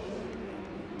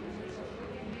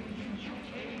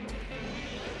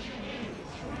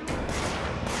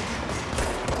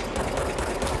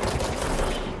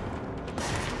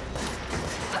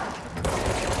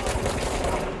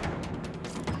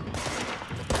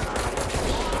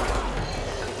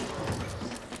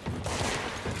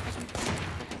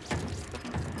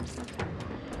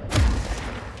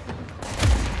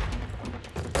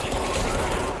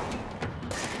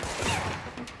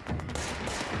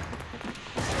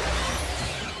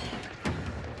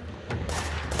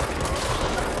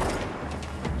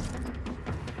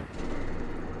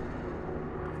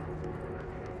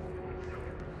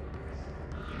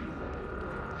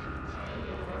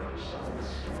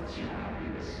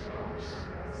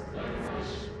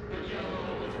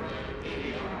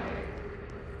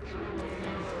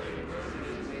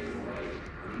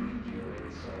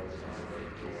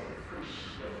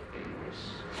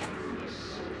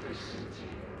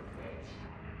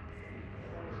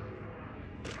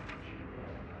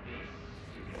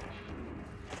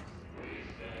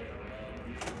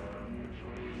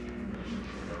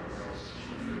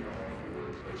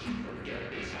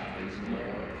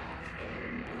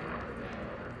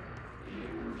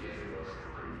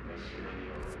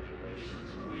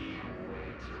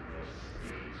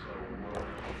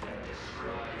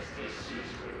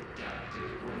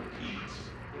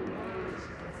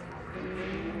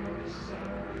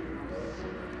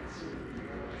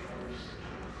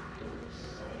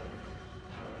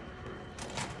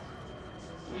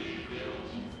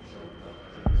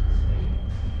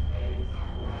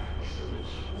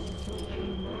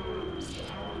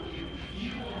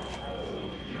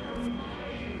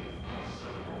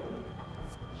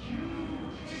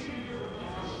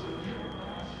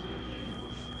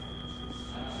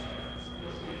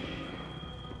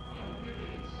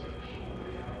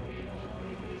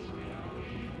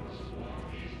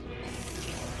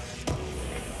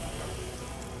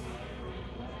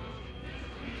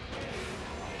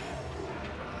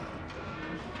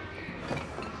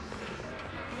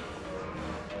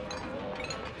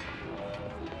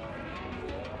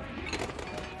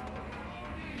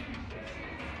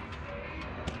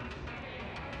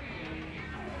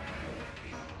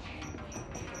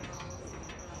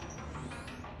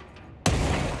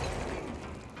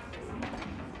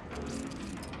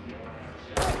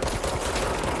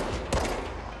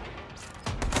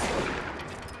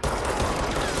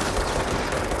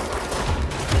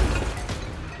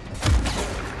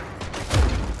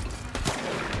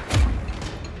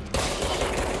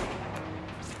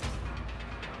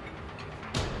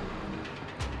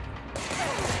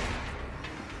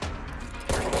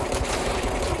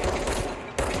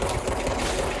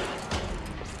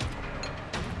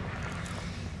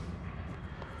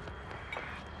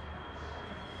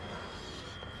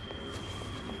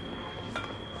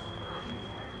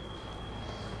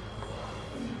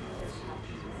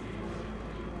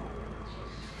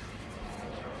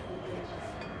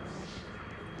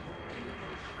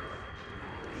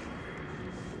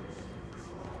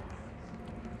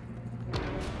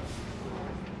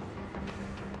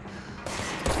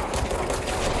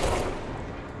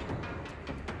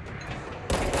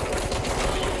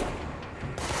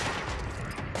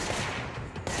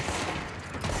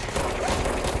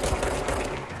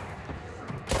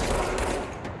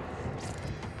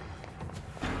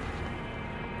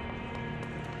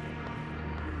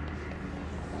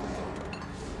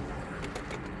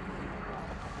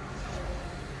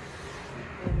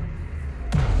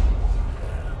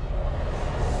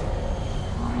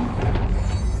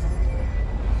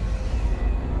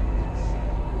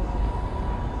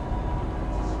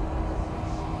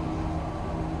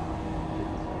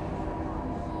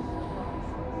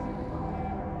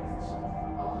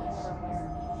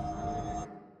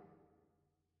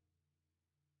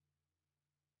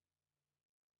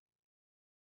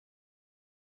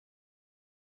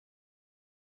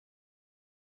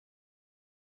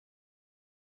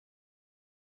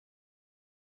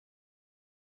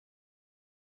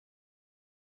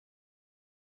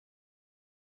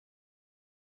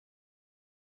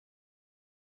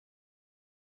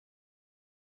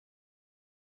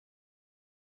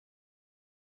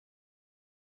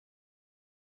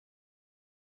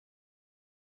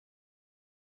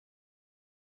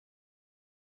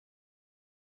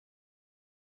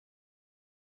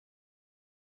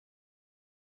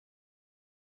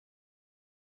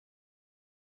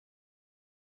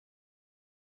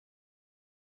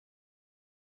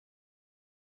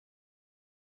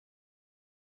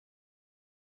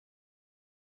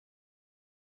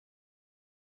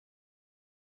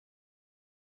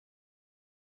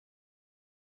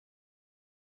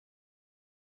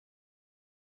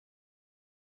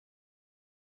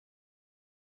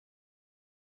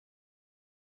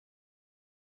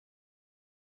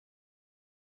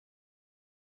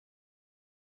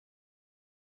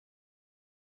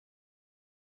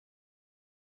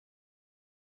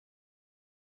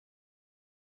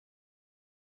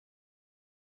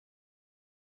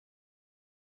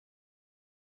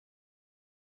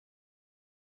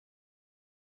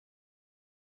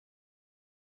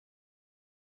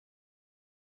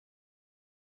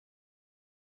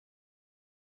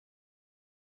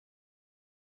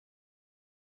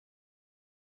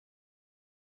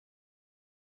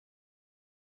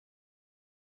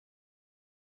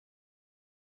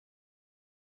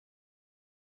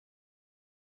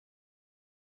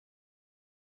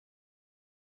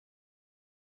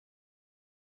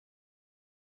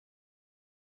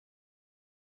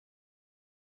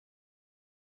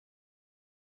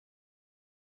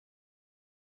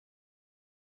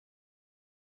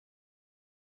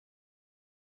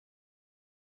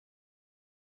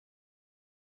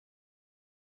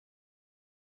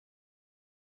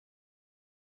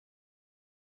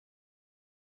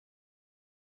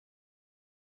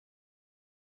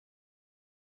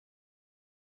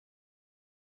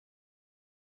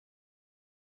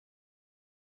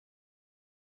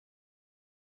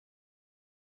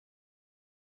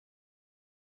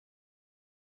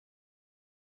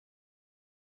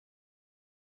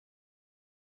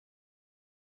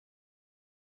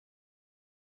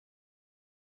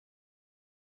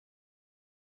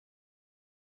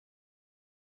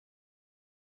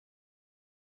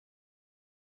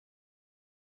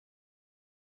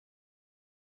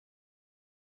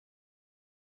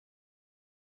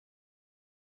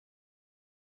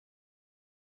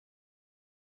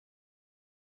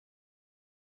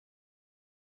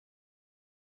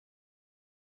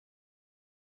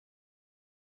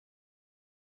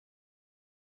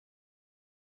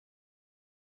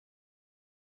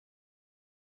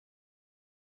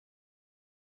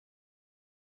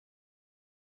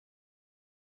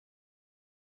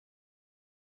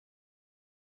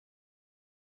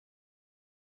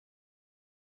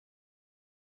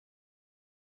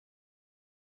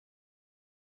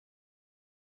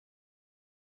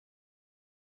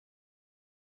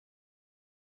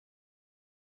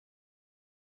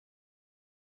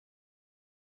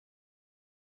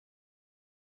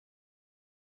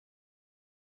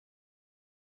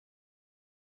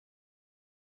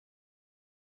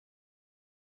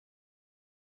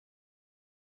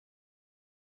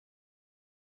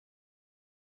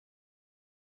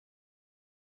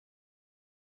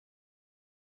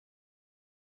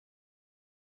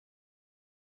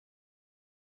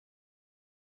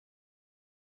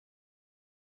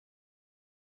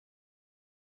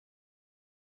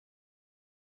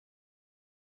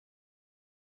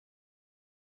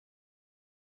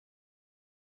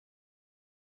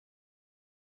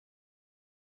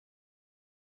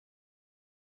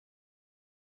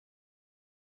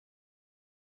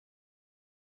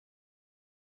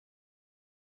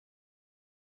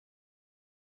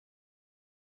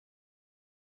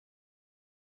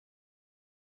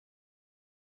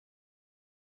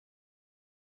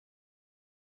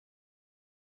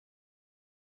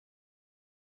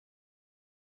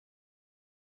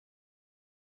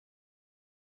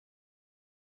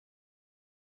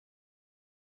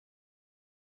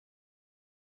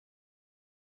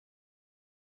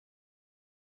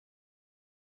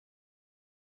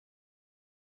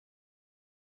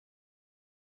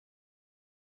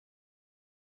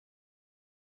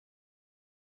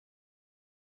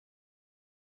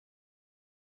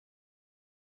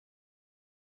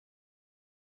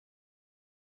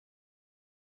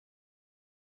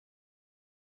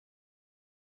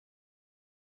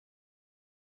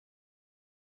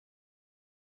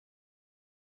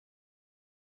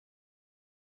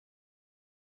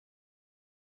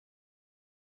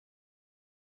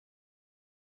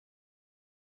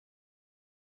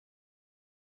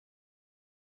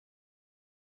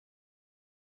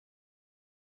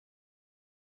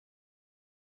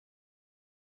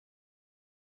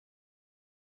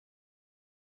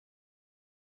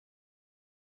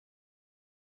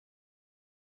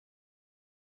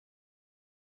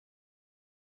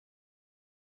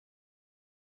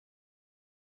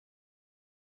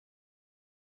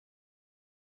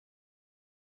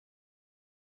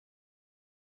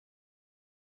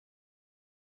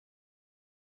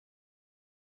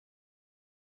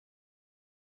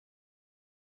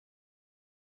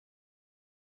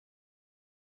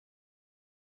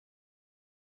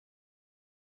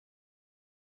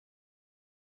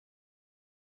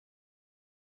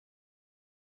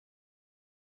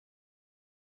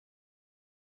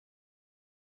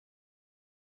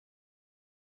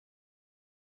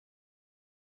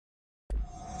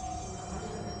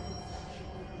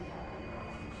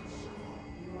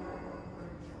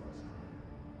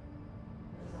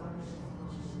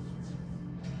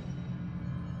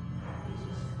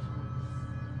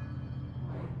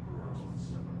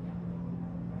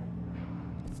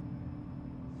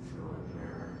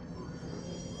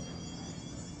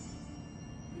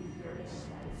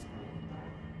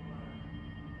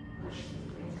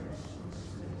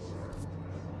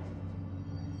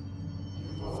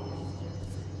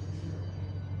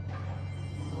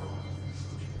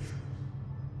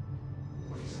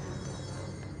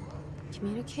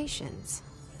 Communications.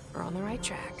 We're on the right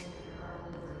track.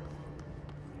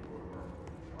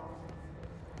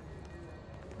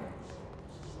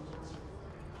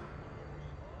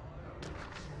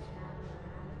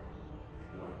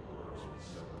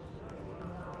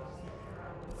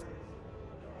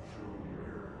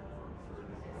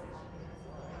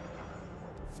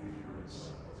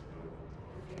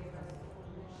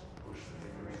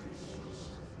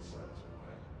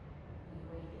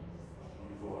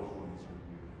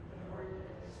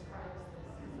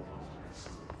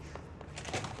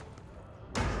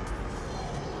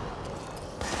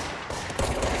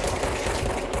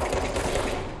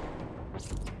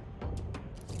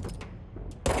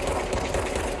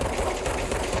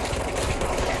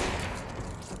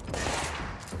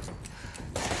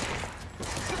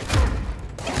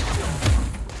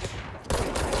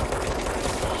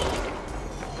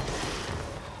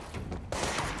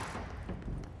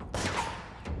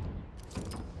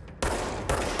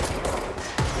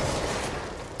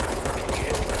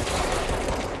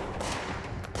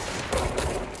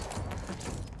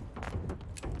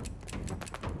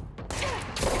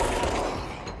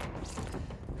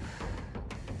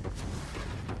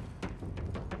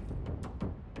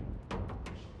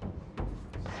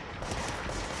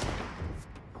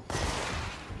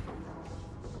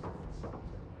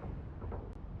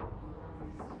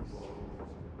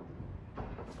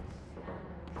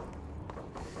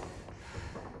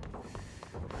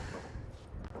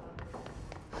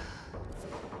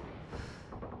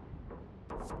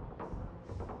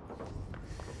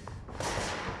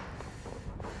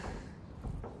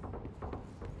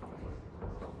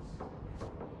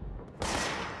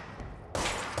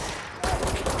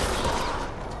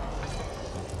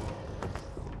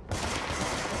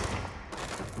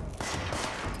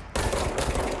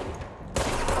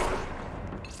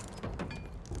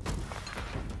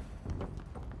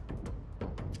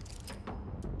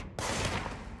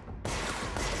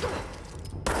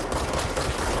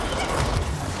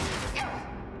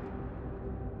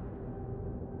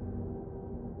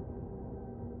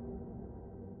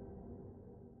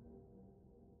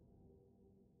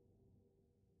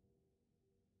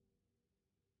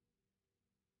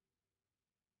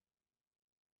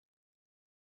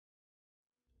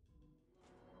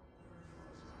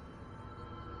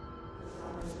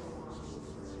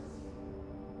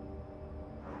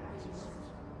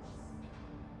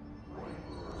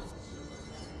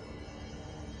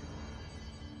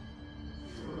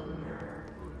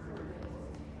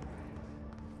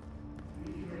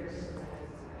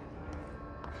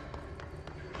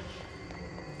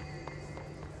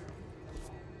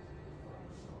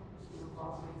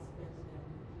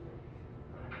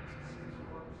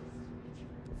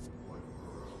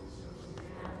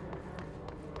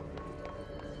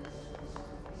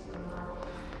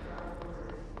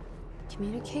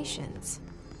 Communications.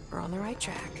 We're on the right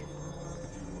track.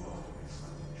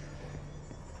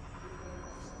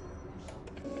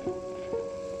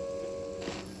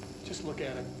 Just look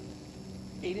at it.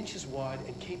 8 inches wide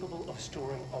and capable of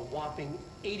storing a whopping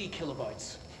 80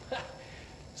 kilobytes.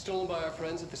 Stolen by our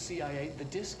friends at the CIA, the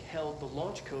disk held the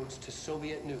launch codes to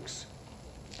Soviet nukes.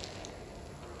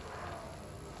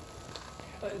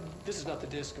 This is not the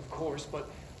disk, of course, but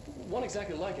one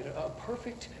exactly like it. A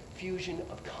perfect fusion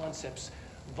of concepts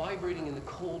vibrating in the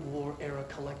Cold War era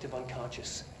collective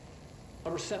unconscious.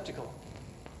 A receptacle.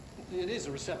 It is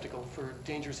a receptacle for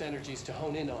dangerous energies to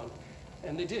hone in on.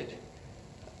 And they did.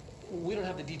 We don't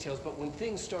have the details, but when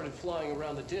things started flying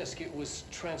around the disk, it was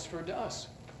transferred to us.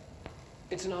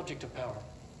 It's an object of power.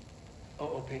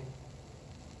 OOP.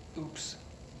 Oops.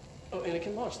 Oh, and it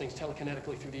can launch things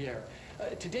telekinetically through the air.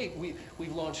 To date,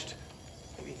 we've launched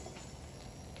maybe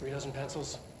 3 dozen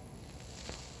pencils.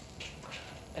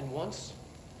 And once,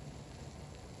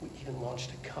 we even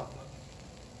launched a cup.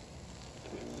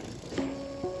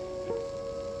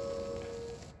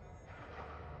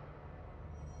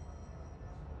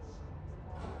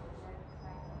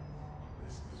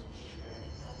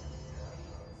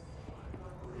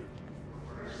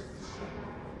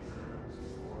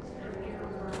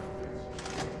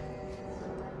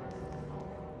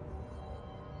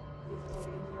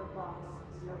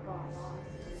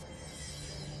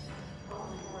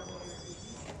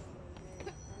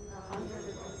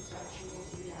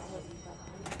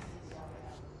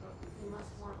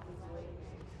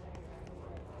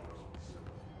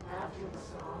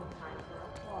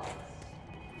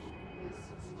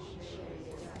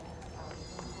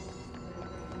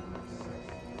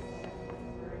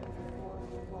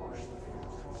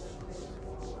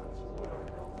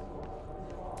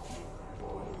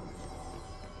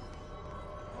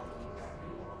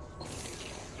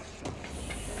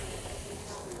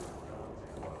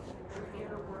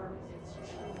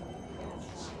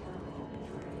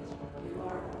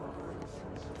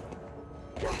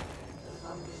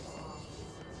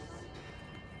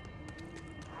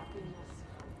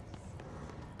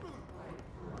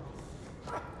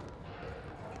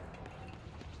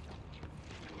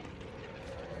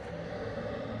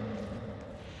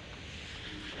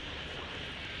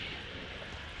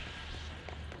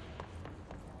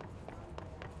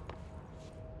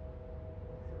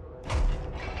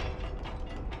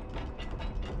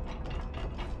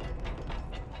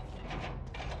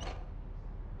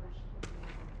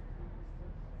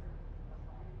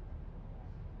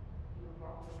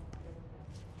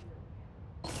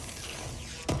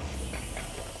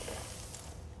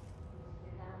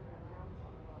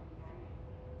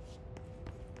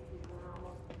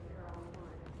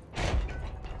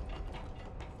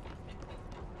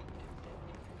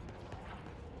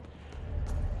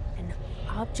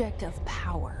 object of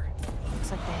power.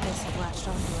 Looks like the Hiss have latched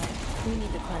onto it. We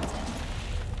need to cleanse it.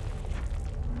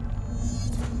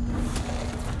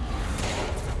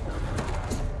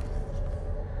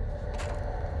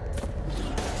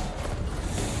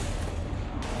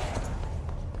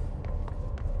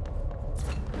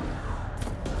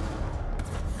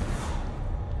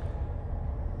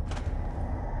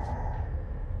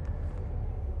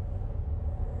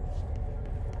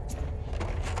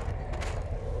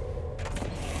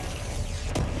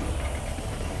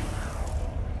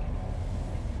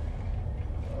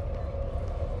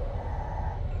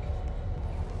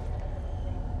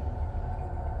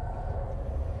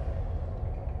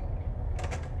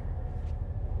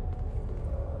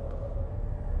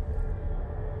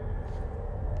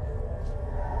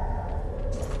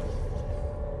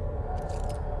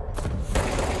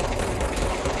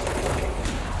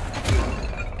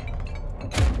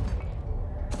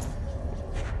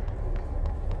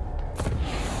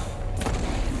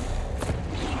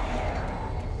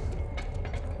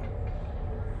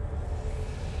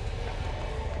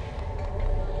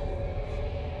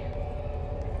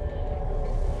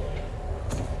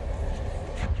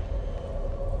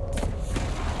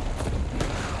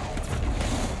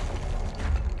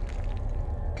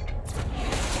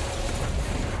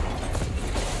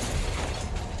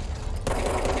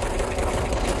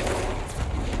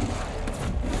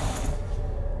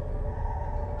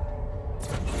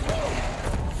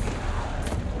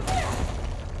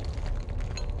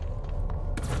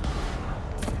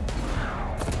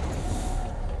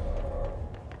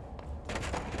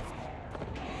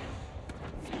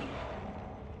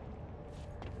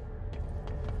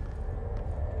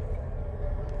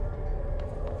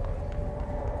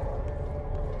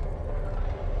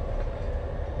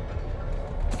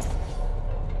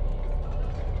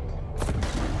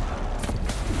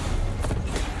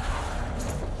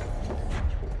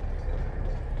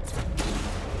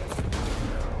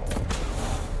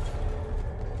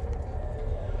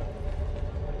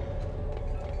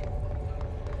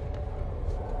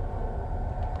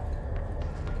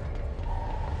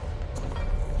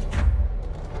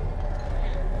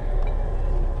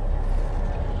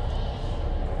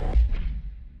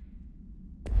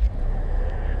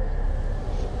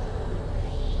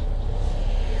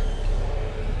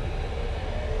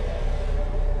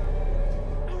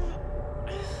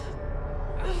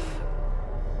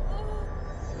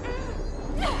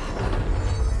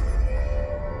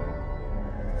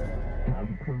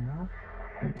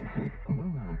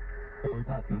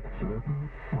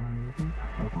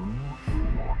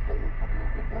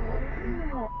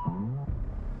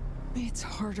 It's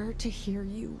harder to hear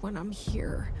you when I'm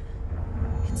here.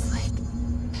 It's like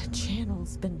the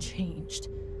channel's been changed.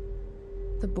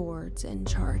 The board's in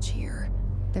charge here.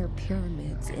 They're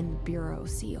pyramids in Bureau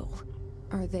Seal.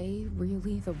 Are they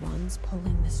really the ones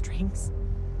pulling the strings?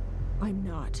 I'm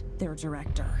not their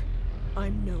director.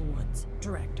 I'm no one's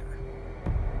director.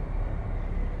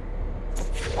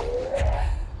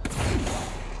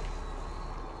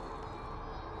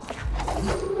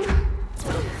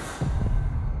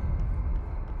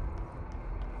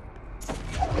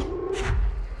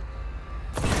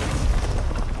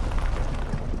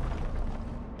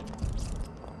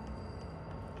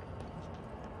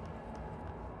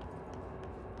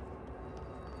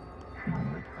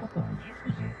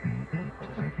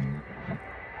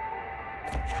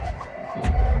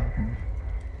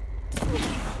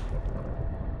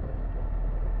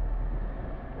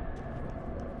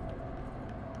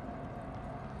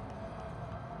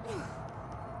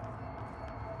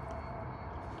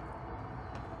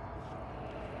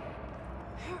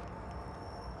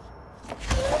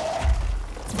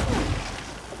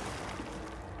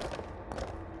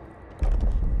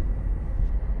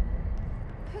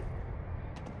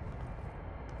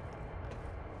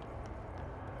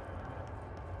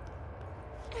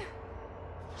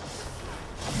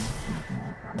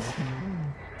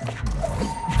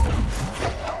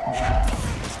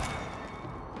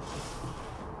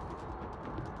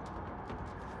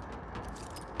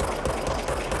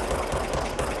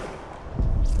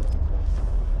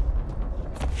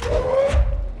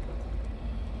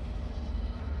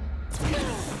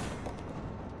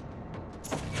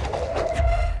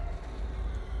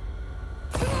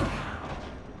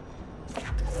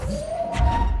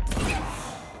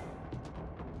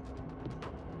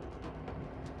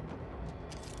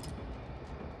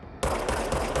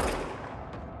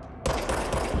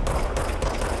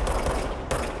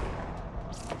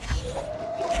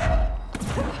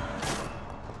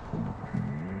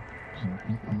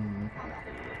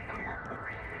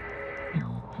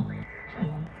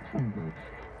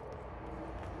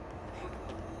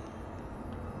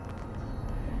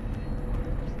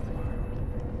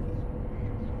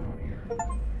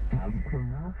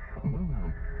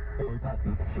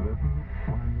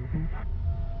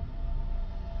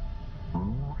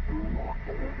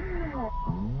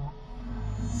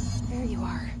 There you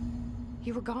are.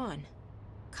 You were gone.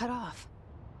 Cut off.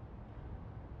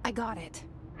 I got it.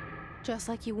 Just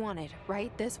like you wanted,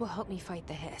 right? This will help me fight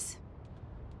the hiss.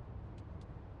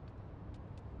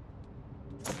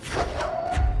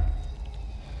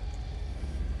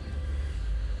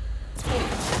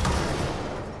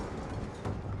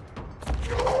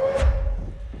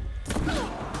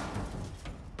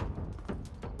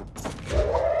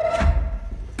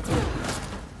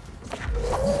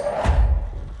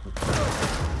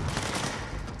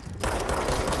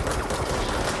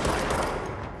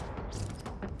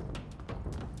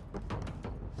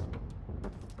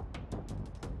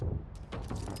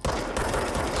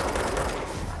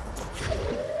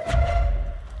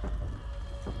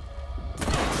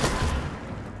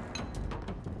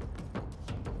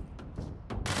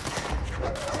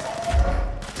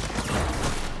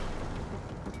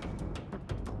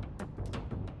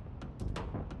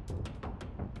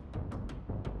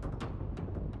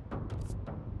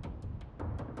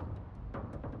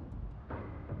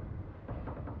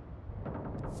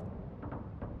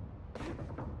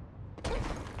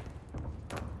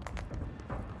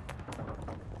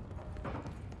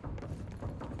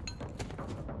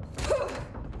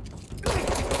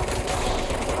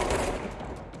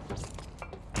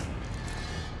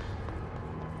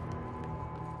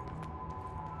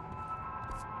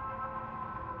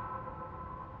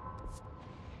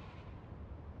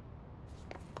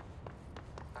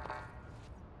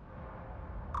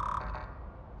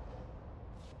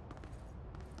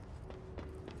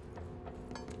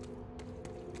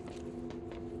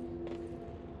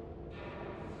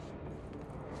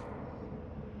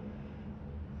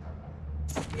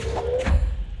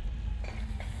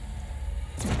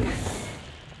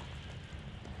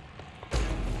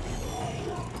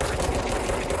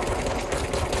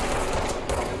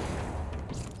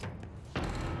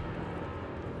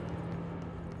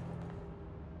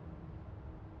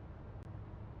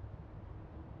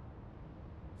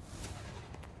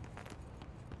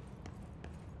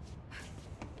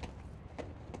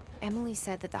 Emily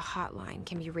said that the hotline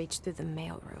can be reached through the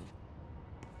mailroom.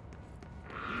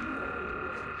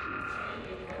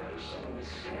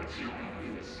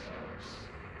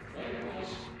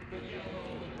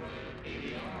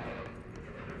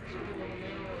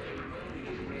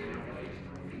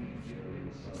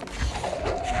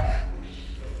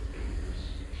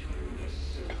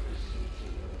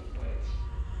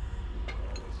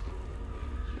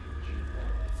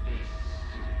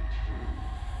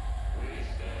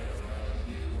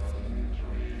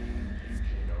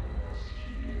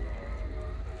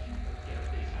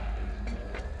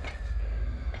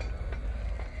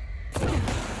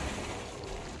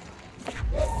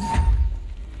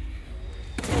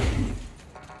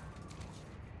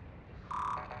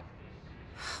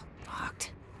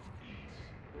 Locked.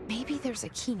 Maybe there's a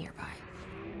key nearby.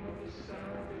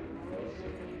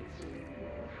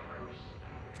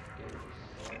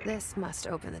 This must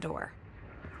open the door.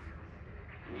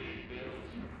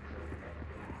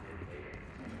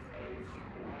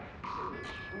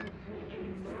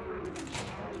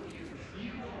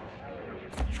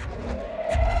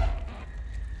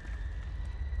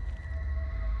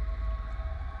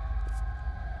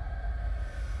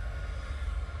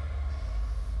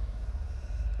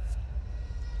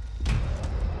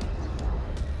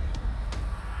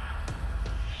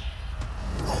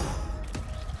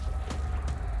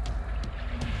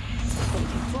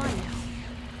 Fly now.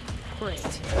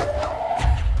 Great.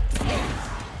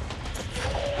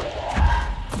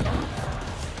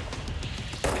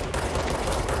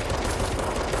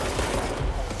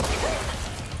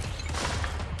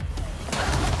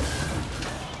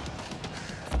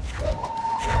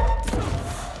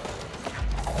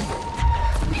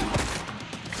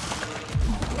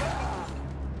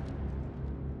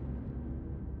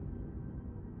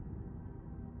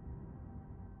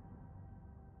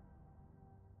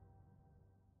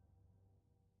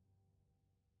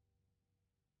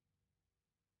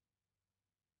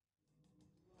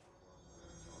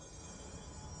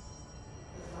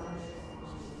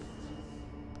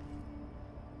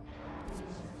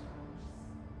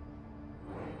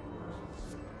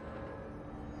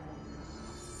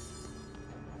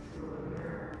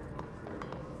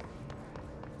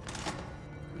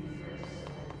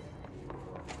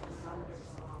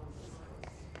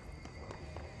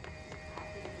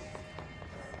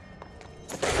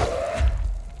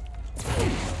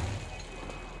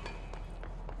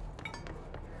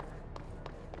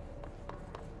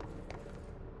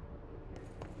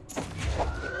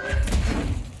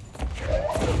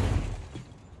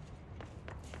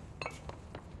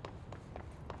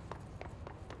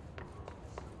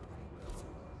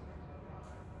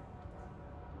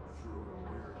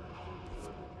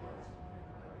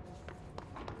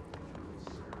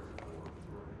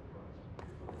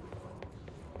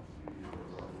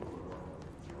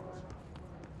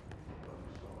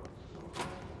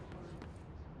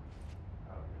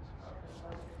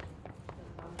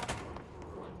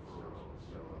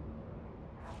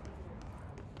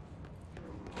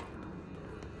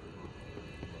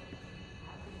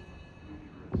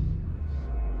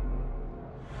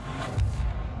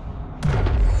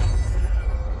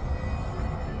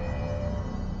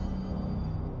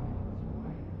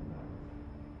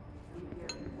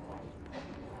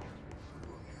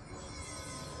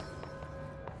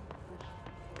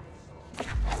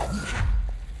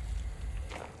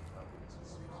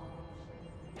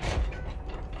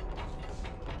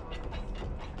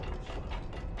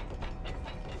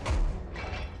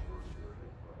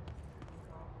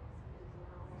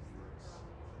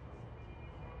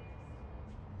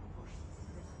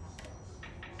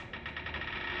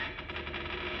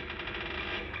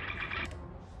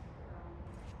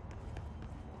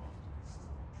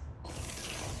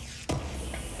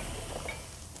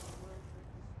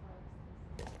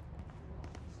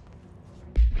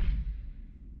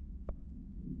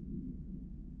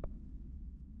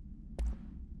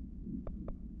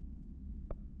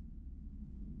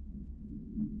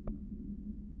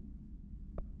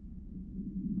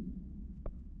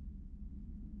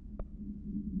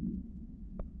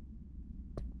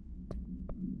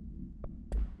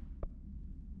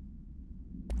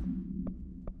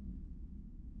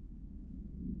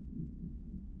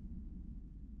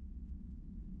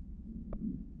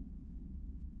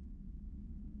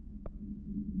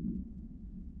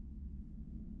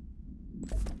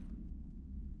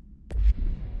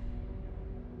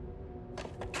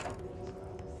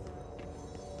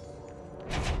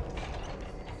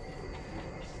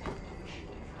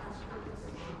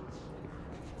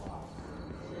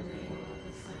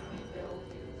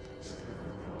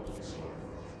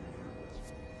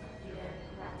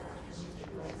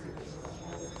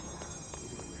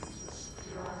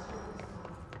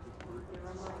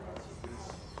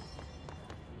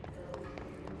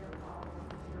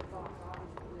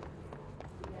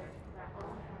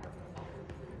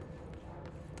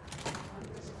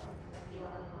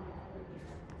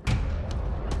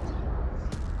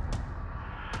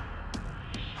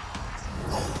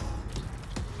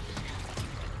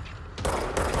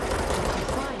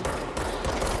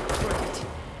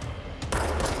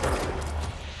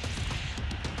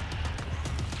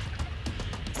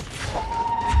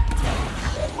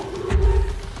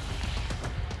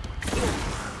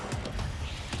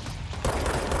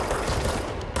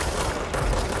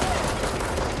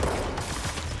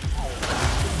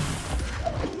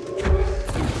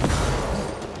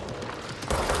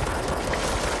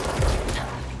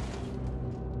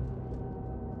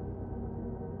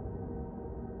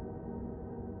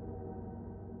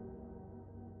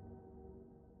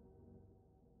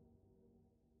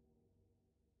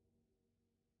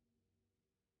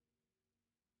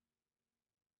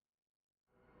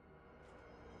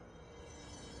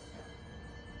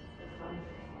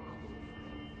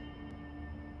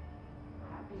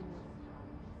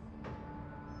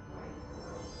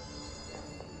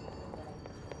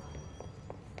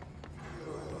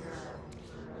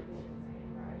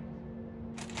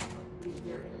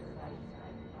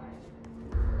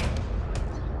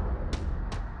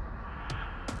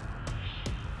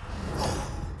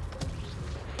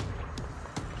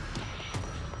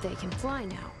 They can fly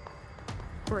now.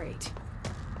 Great.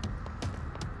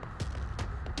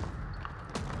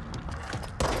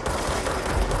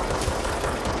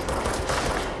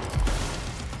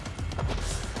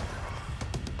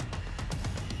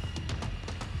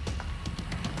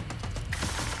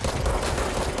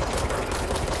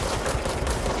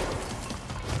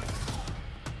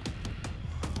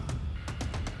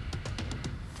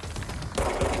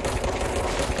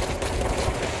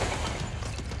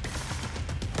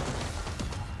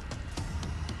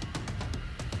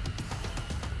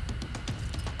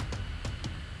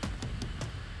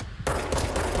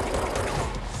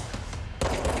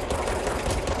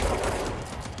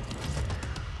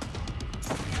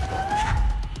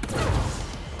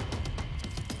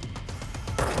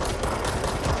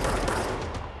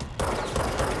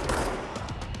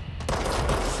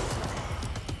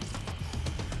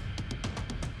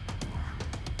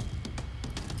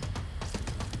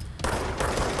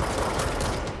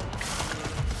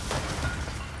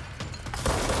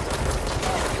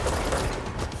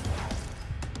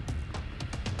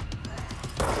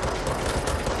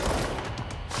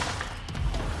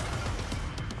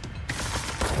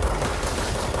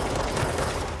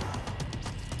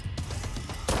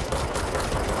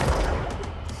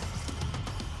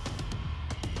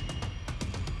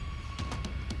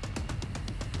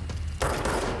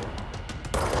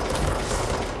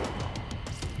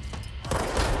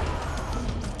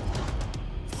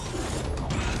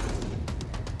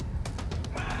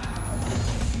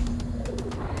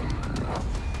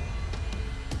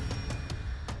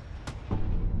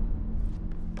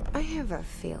 I have a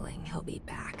feeling he'll be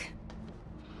back.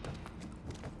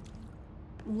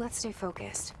 Let's stay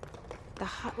focused. The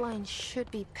hotline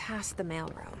should be past the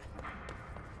mailroom.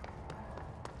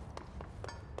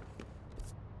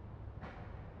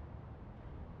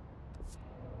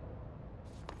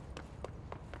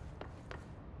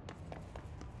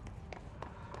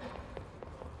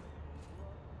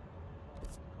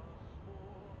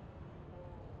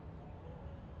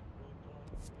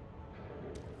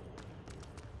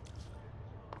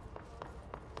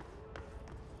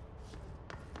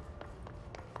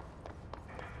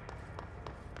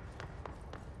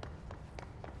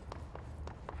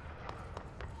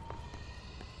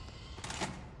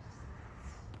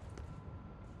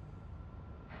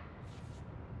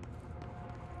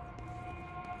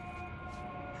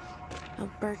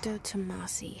 Alberto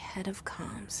Tomasi, head of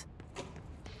comms.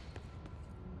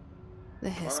 The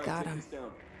Hiss got him.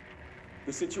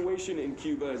 The situation in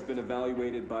Cuba has been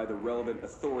evaluated by the relevant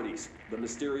authorities. The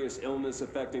mysterious illness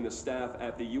affecting the staff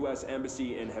at the U.S.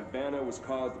 Embassy in Havana was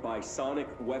caused by sonic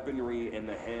weaponry in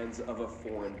the hands of a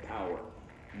foreign power.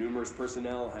 Numerous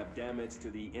personnel have damage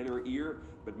to the inner ear,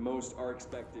 but most are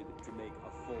expected to make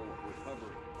a full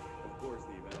recovery. Of course,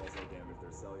 the event also damaged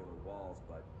their cellular walls,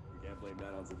 but you can't blame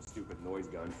that on some stupid noise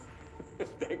gun.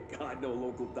 Thank God no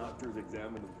local doctors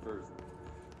examined them first.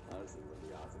 Honestly, what are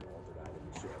the odds an altered item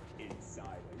would show up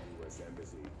inside a U.S.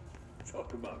 embassy?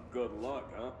 Talk about good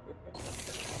luck, huh?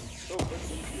 Oh,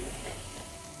 what's in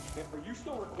here? Are you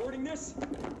still recording this?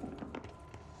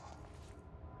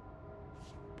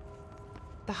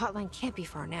 The hotline can't be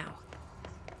far now.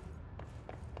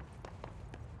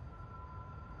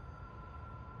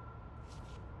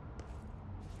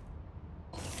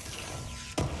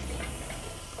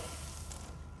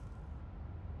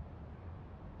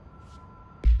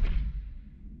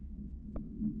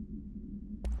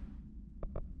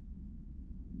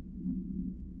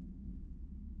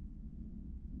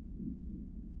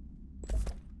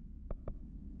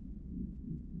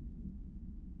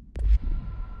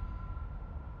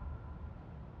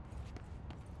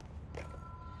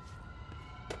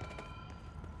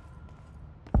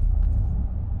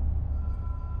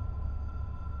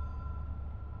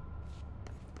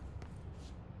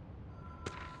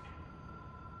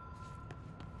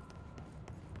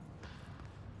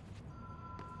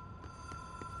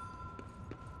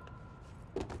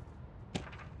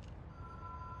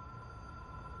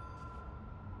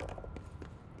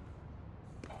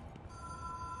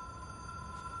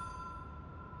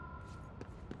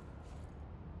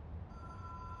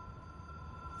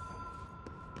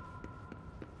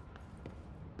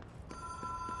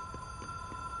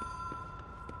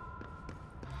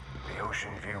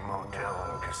 Ocean View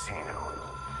Motel and Casino.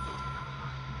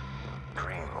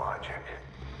 Dream Logic.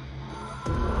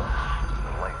 The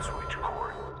light switch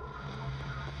cord.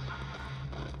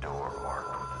 Door marked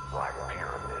with a black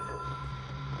pyramid.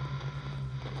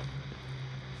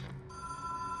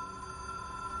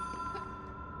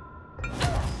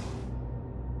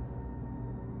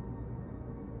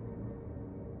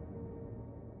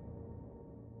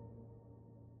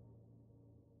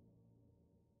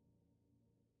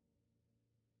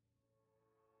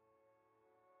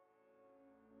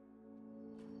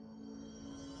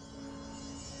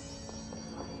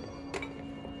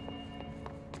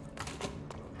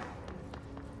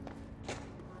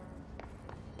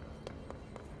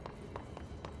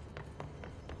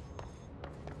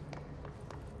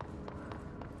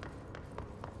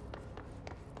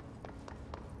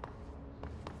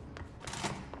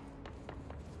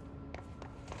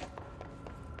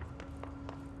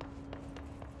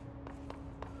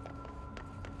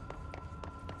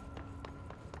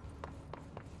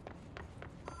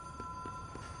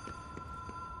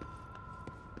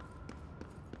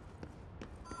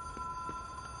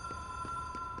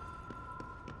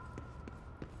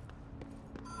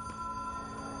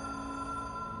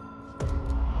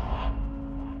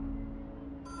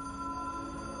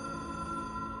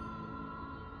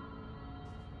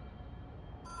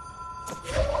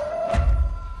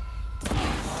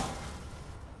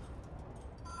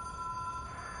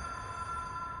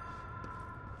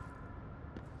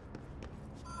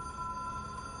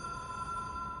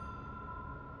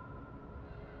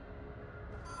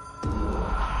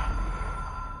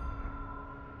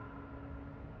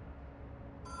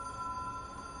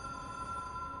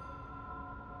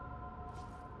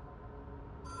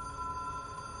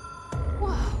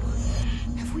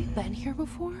 been here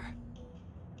before?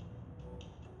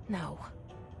 No.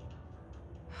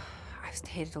 I've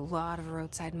stayed at a lot of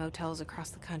roadside motels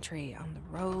across the country, on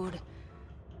the road,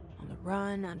 on the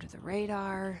run, under the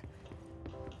radar.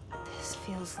 This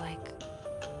feels like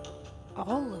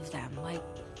all of them, like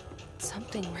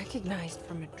something recognized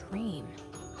from a dream.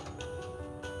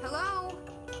 Hello?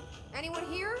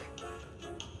 Anyone here?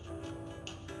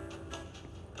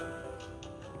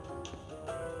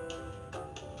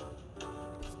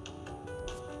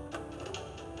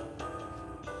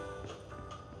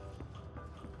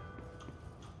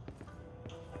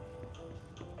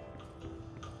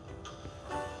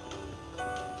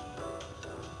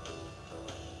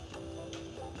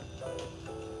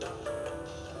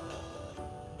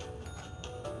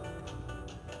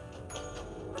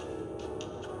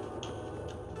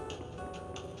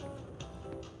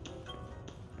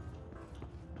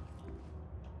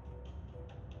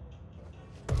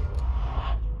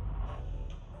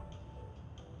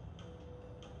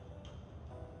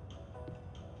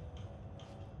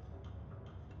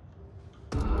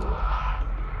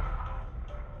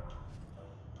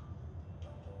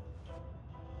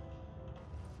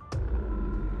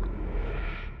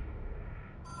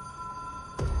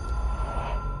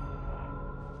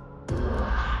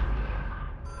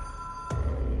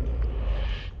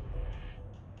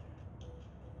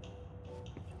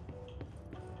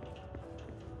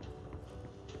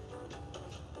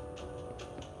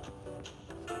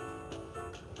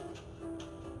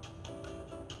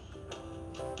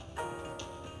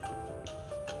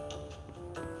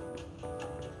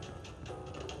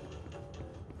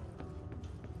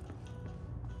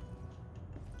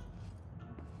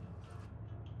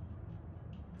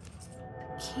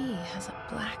 The key has a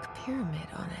black pyramid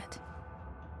on it.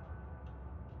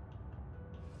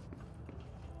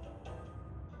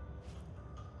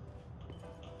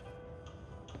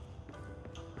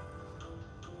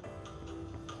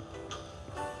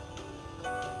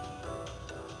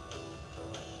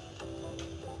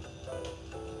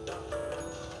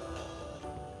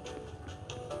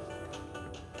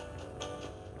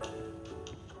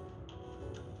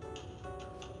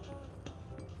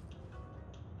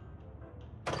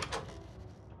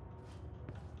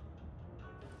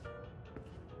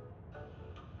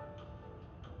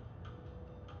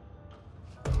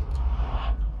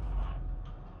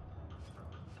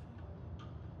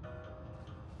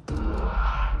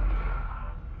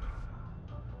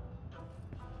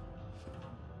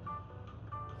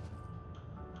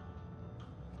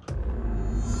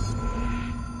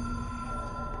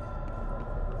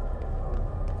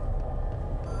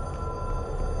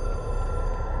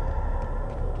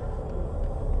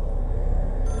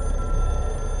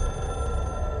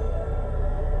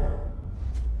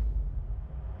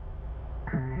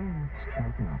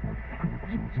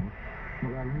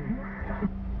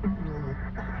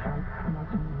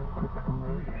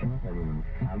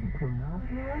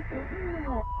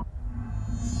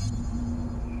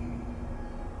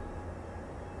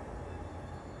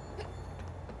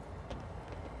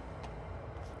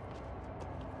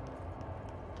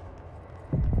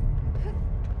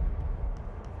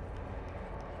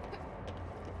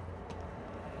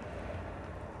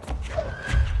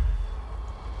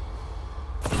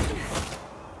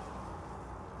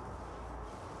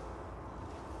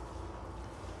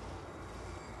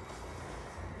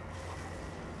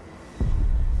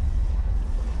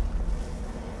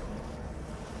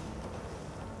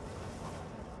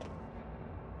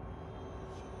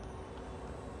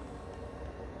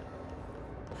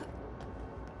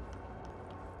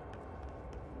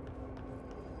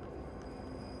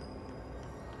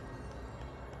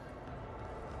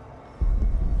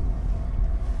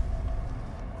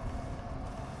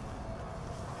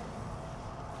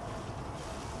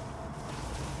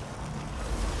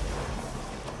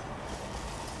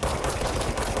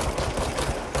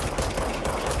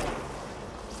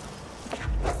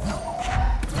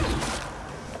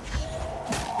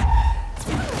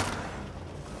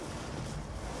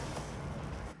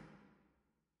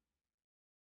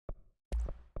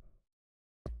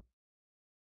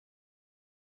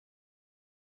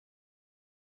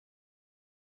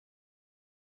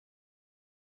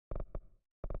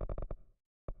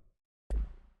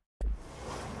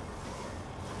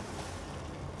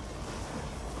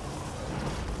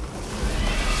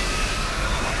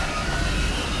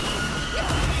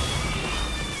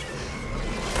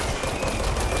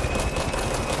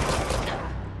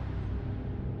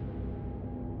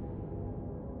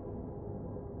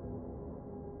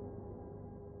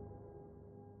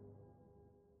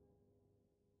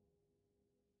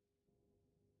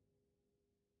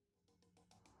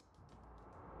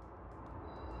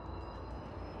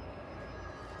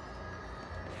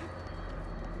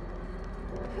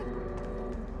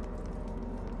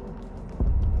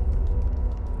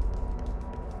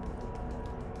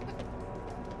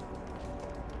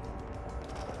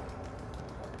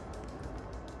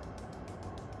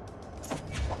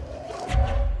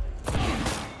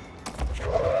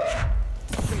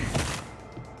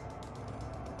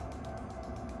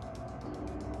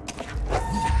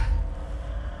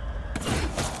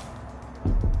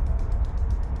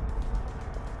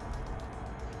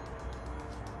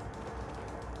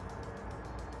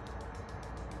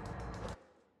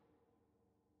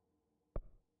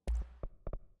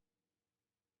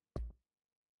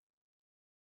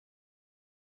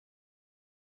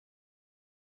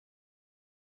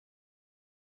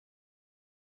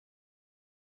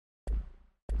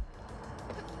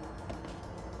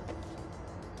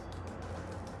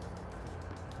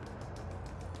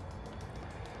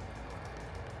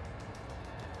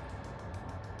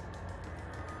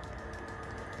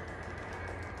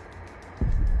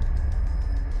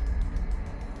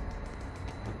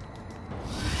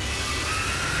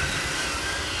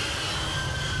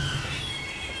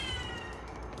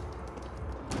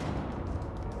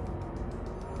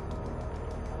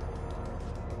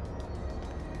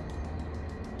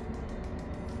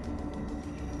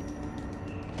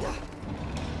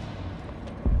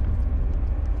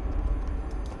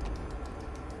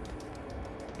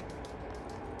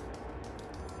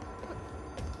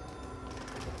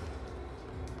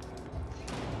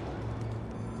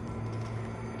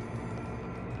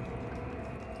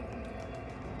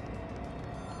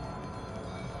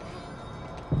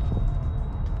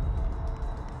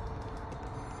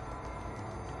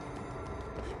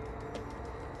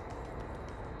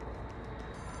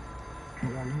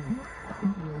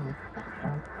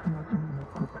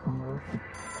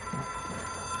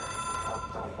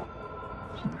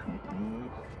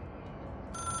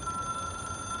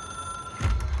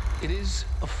 It is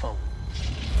a phone.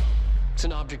 It's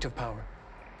an object of power.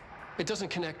 It doesn't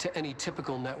connect to any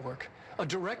typical network. A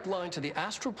direct line to the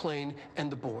astral plane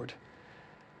and the board.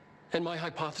 And my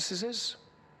hypothesis is,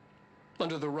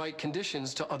 under the right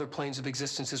conditions, to other planes of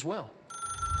existence as well.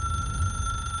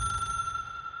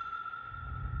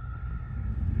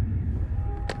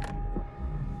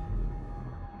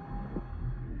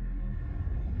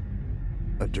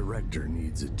 A director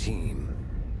needs a team.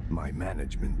 My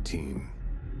management team.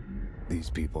 These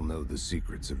people know the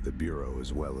secrets of the Bureau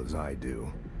as well as I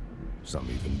do. Some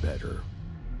even better.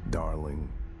 Darling,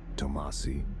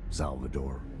 Tomasi,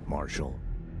 Salvador, Marshall.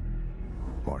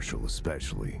 Marshall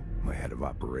especially, my head of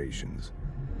operations.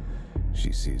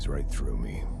 She sees right through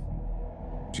me.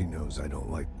 She knows I don't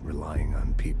like relying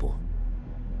on people.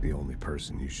 The only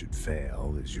person you should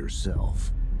fail is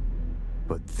yourself.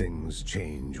 But things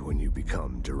change when you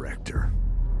become director.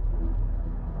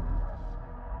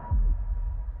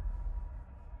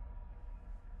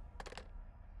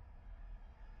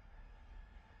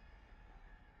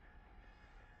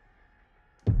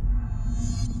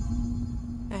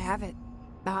 I have it.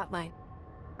 The hotline.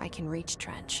 I can reach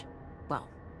Trench. Well,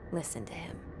 listen to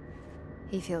him.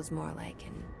 He feels more like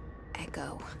an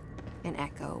echo. An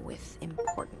echo with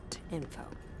important info.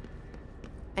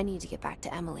 I need to get back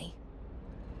to Emily.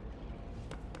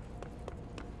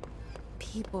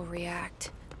 People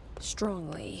react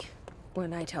strongly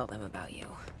when I tell them about you.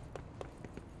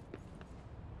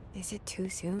 Is it too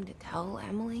soon to tell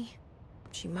Emily?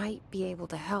 She might be able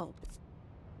to help.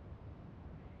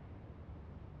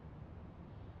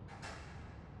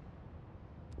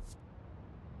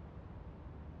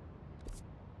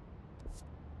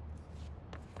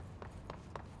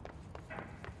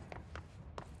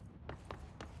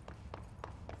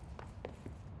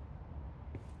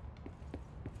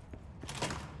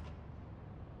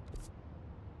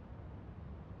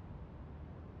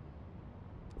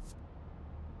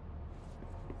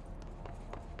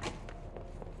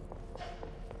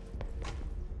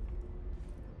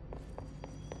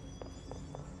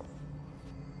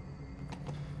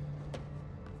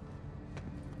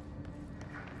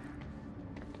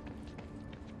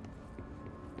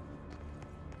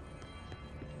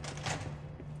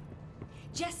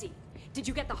 Jesse, did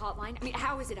you get the hotline? I mean,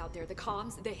 how is it out there? The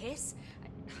comms? The hiss?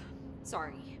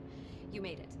 Sorry. You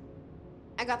made it.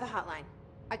 I got the hotline.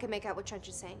 I can make out what Trench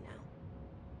is saying now.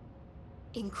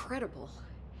 Incredible.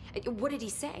 What did he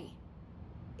say?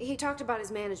 He talked about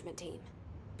his management team.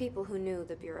 People who knew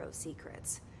the Bureau's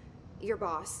secrets. Your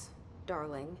boss,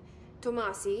 Darling.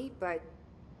 Tomasi, but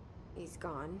he's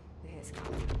gone. He's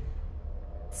gone.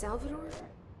 Salvador?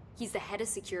 He's the head of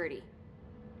security.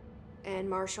 And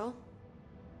Marshall?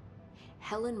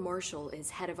 Helen Marshall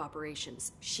is head of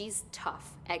operations. She's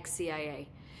tough, ex-CIA.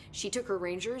 She took her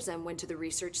Rangers and went to the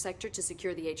research sector to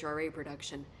secure the HRA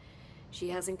production. She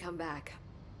hasn't come back.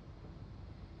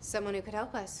 Someone who could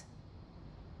help us.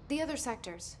 The other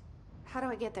sectors. How do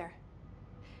I get there?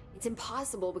 It's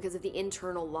impossible because of the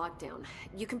internal lockdown.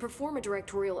 You can perform a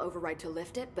directorial override to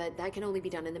lift it, but that can only be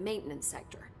done in the maintenance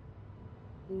sector.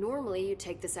 Normally, you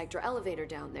take the sector elevator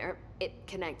down there. It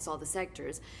connects all the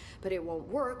sectors, but it won't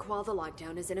work while the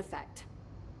lockdown is in effect.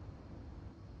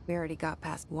 We already got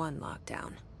past one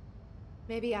lockdown.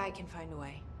 Maybe I can find a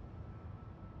way.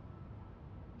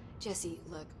 Jesse,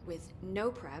 look, with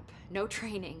no prep, no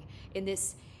training, in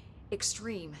this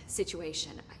extreme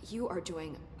situation, you are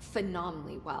doing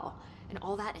phenomenally well. And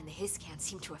all that and the hiss can't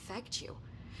seem to affect you.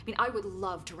 I mean, I would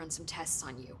love to run some tests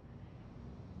on you.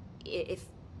 If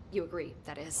you agree,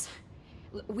 that is.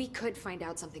 We could find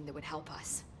out something that would help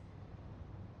us.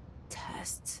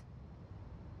 Tests?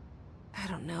 I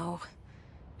don't know.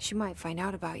 She might find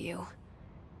out about you.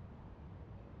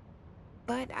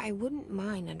 But I wouldn't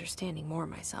mind understanding more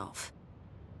myself.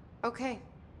 Okay.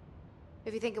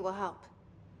 If you think it will help.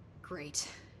 Great.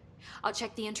 I'll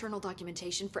check the internal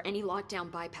documentation for any lockdown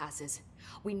bypasses.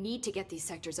 We need to get these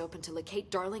sectors open to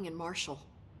locate Darling and Marshall.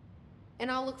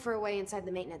 And I'll look for a way inside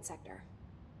the maintenance sector.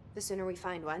 The sooner we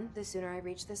find one, the sooner I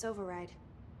reach this override.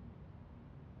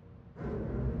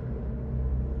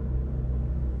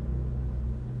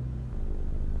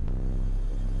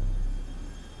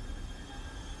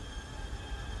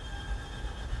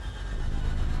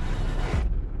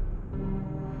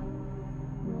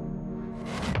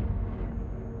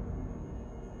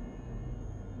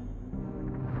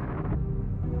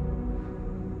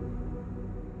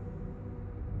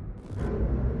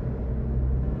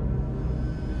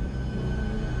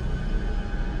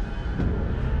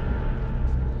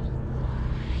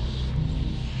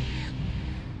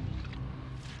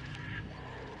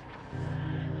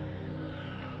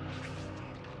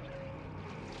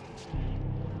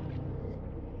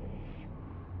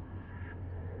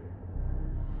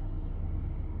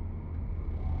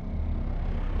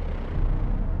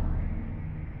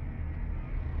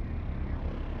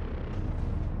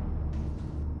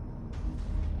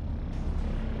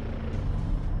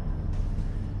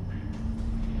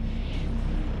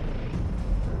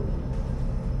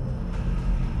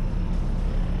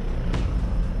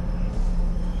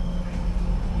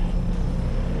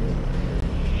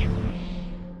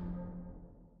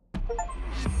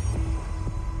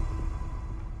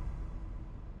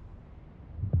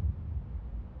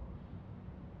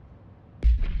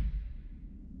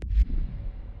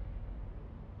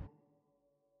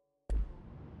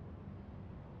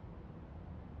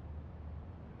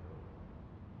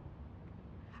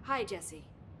 Hi, Jesse.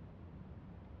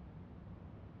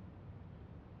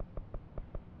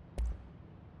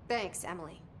 Thanks,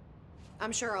 Emily.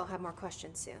 I'm sure I'll have more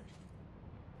questions soon.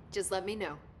 Just let me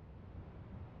know.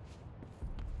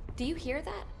 Do you hear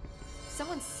that?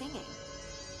 Someone's singing.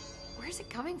 Where's it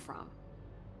coming from?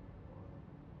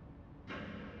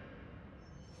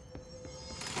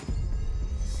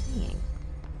 Singing.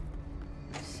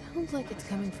 Sounds like it's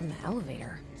coming from the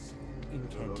elevator.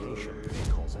 Incantation,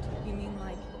 he calls it. You mean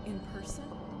like in person?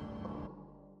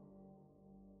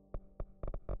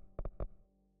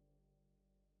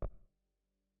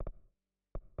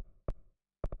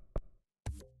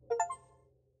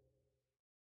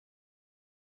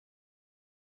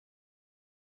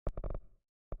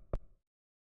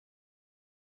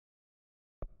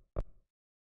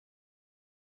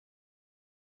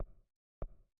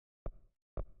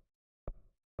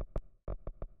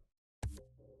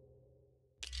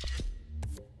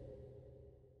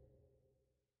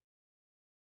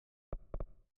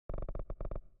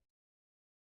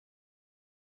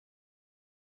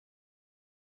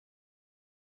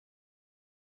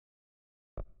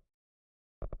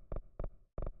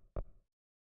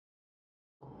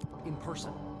 In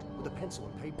person, with a pencil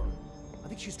and paper. I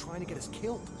think she's trying to get us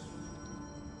killed.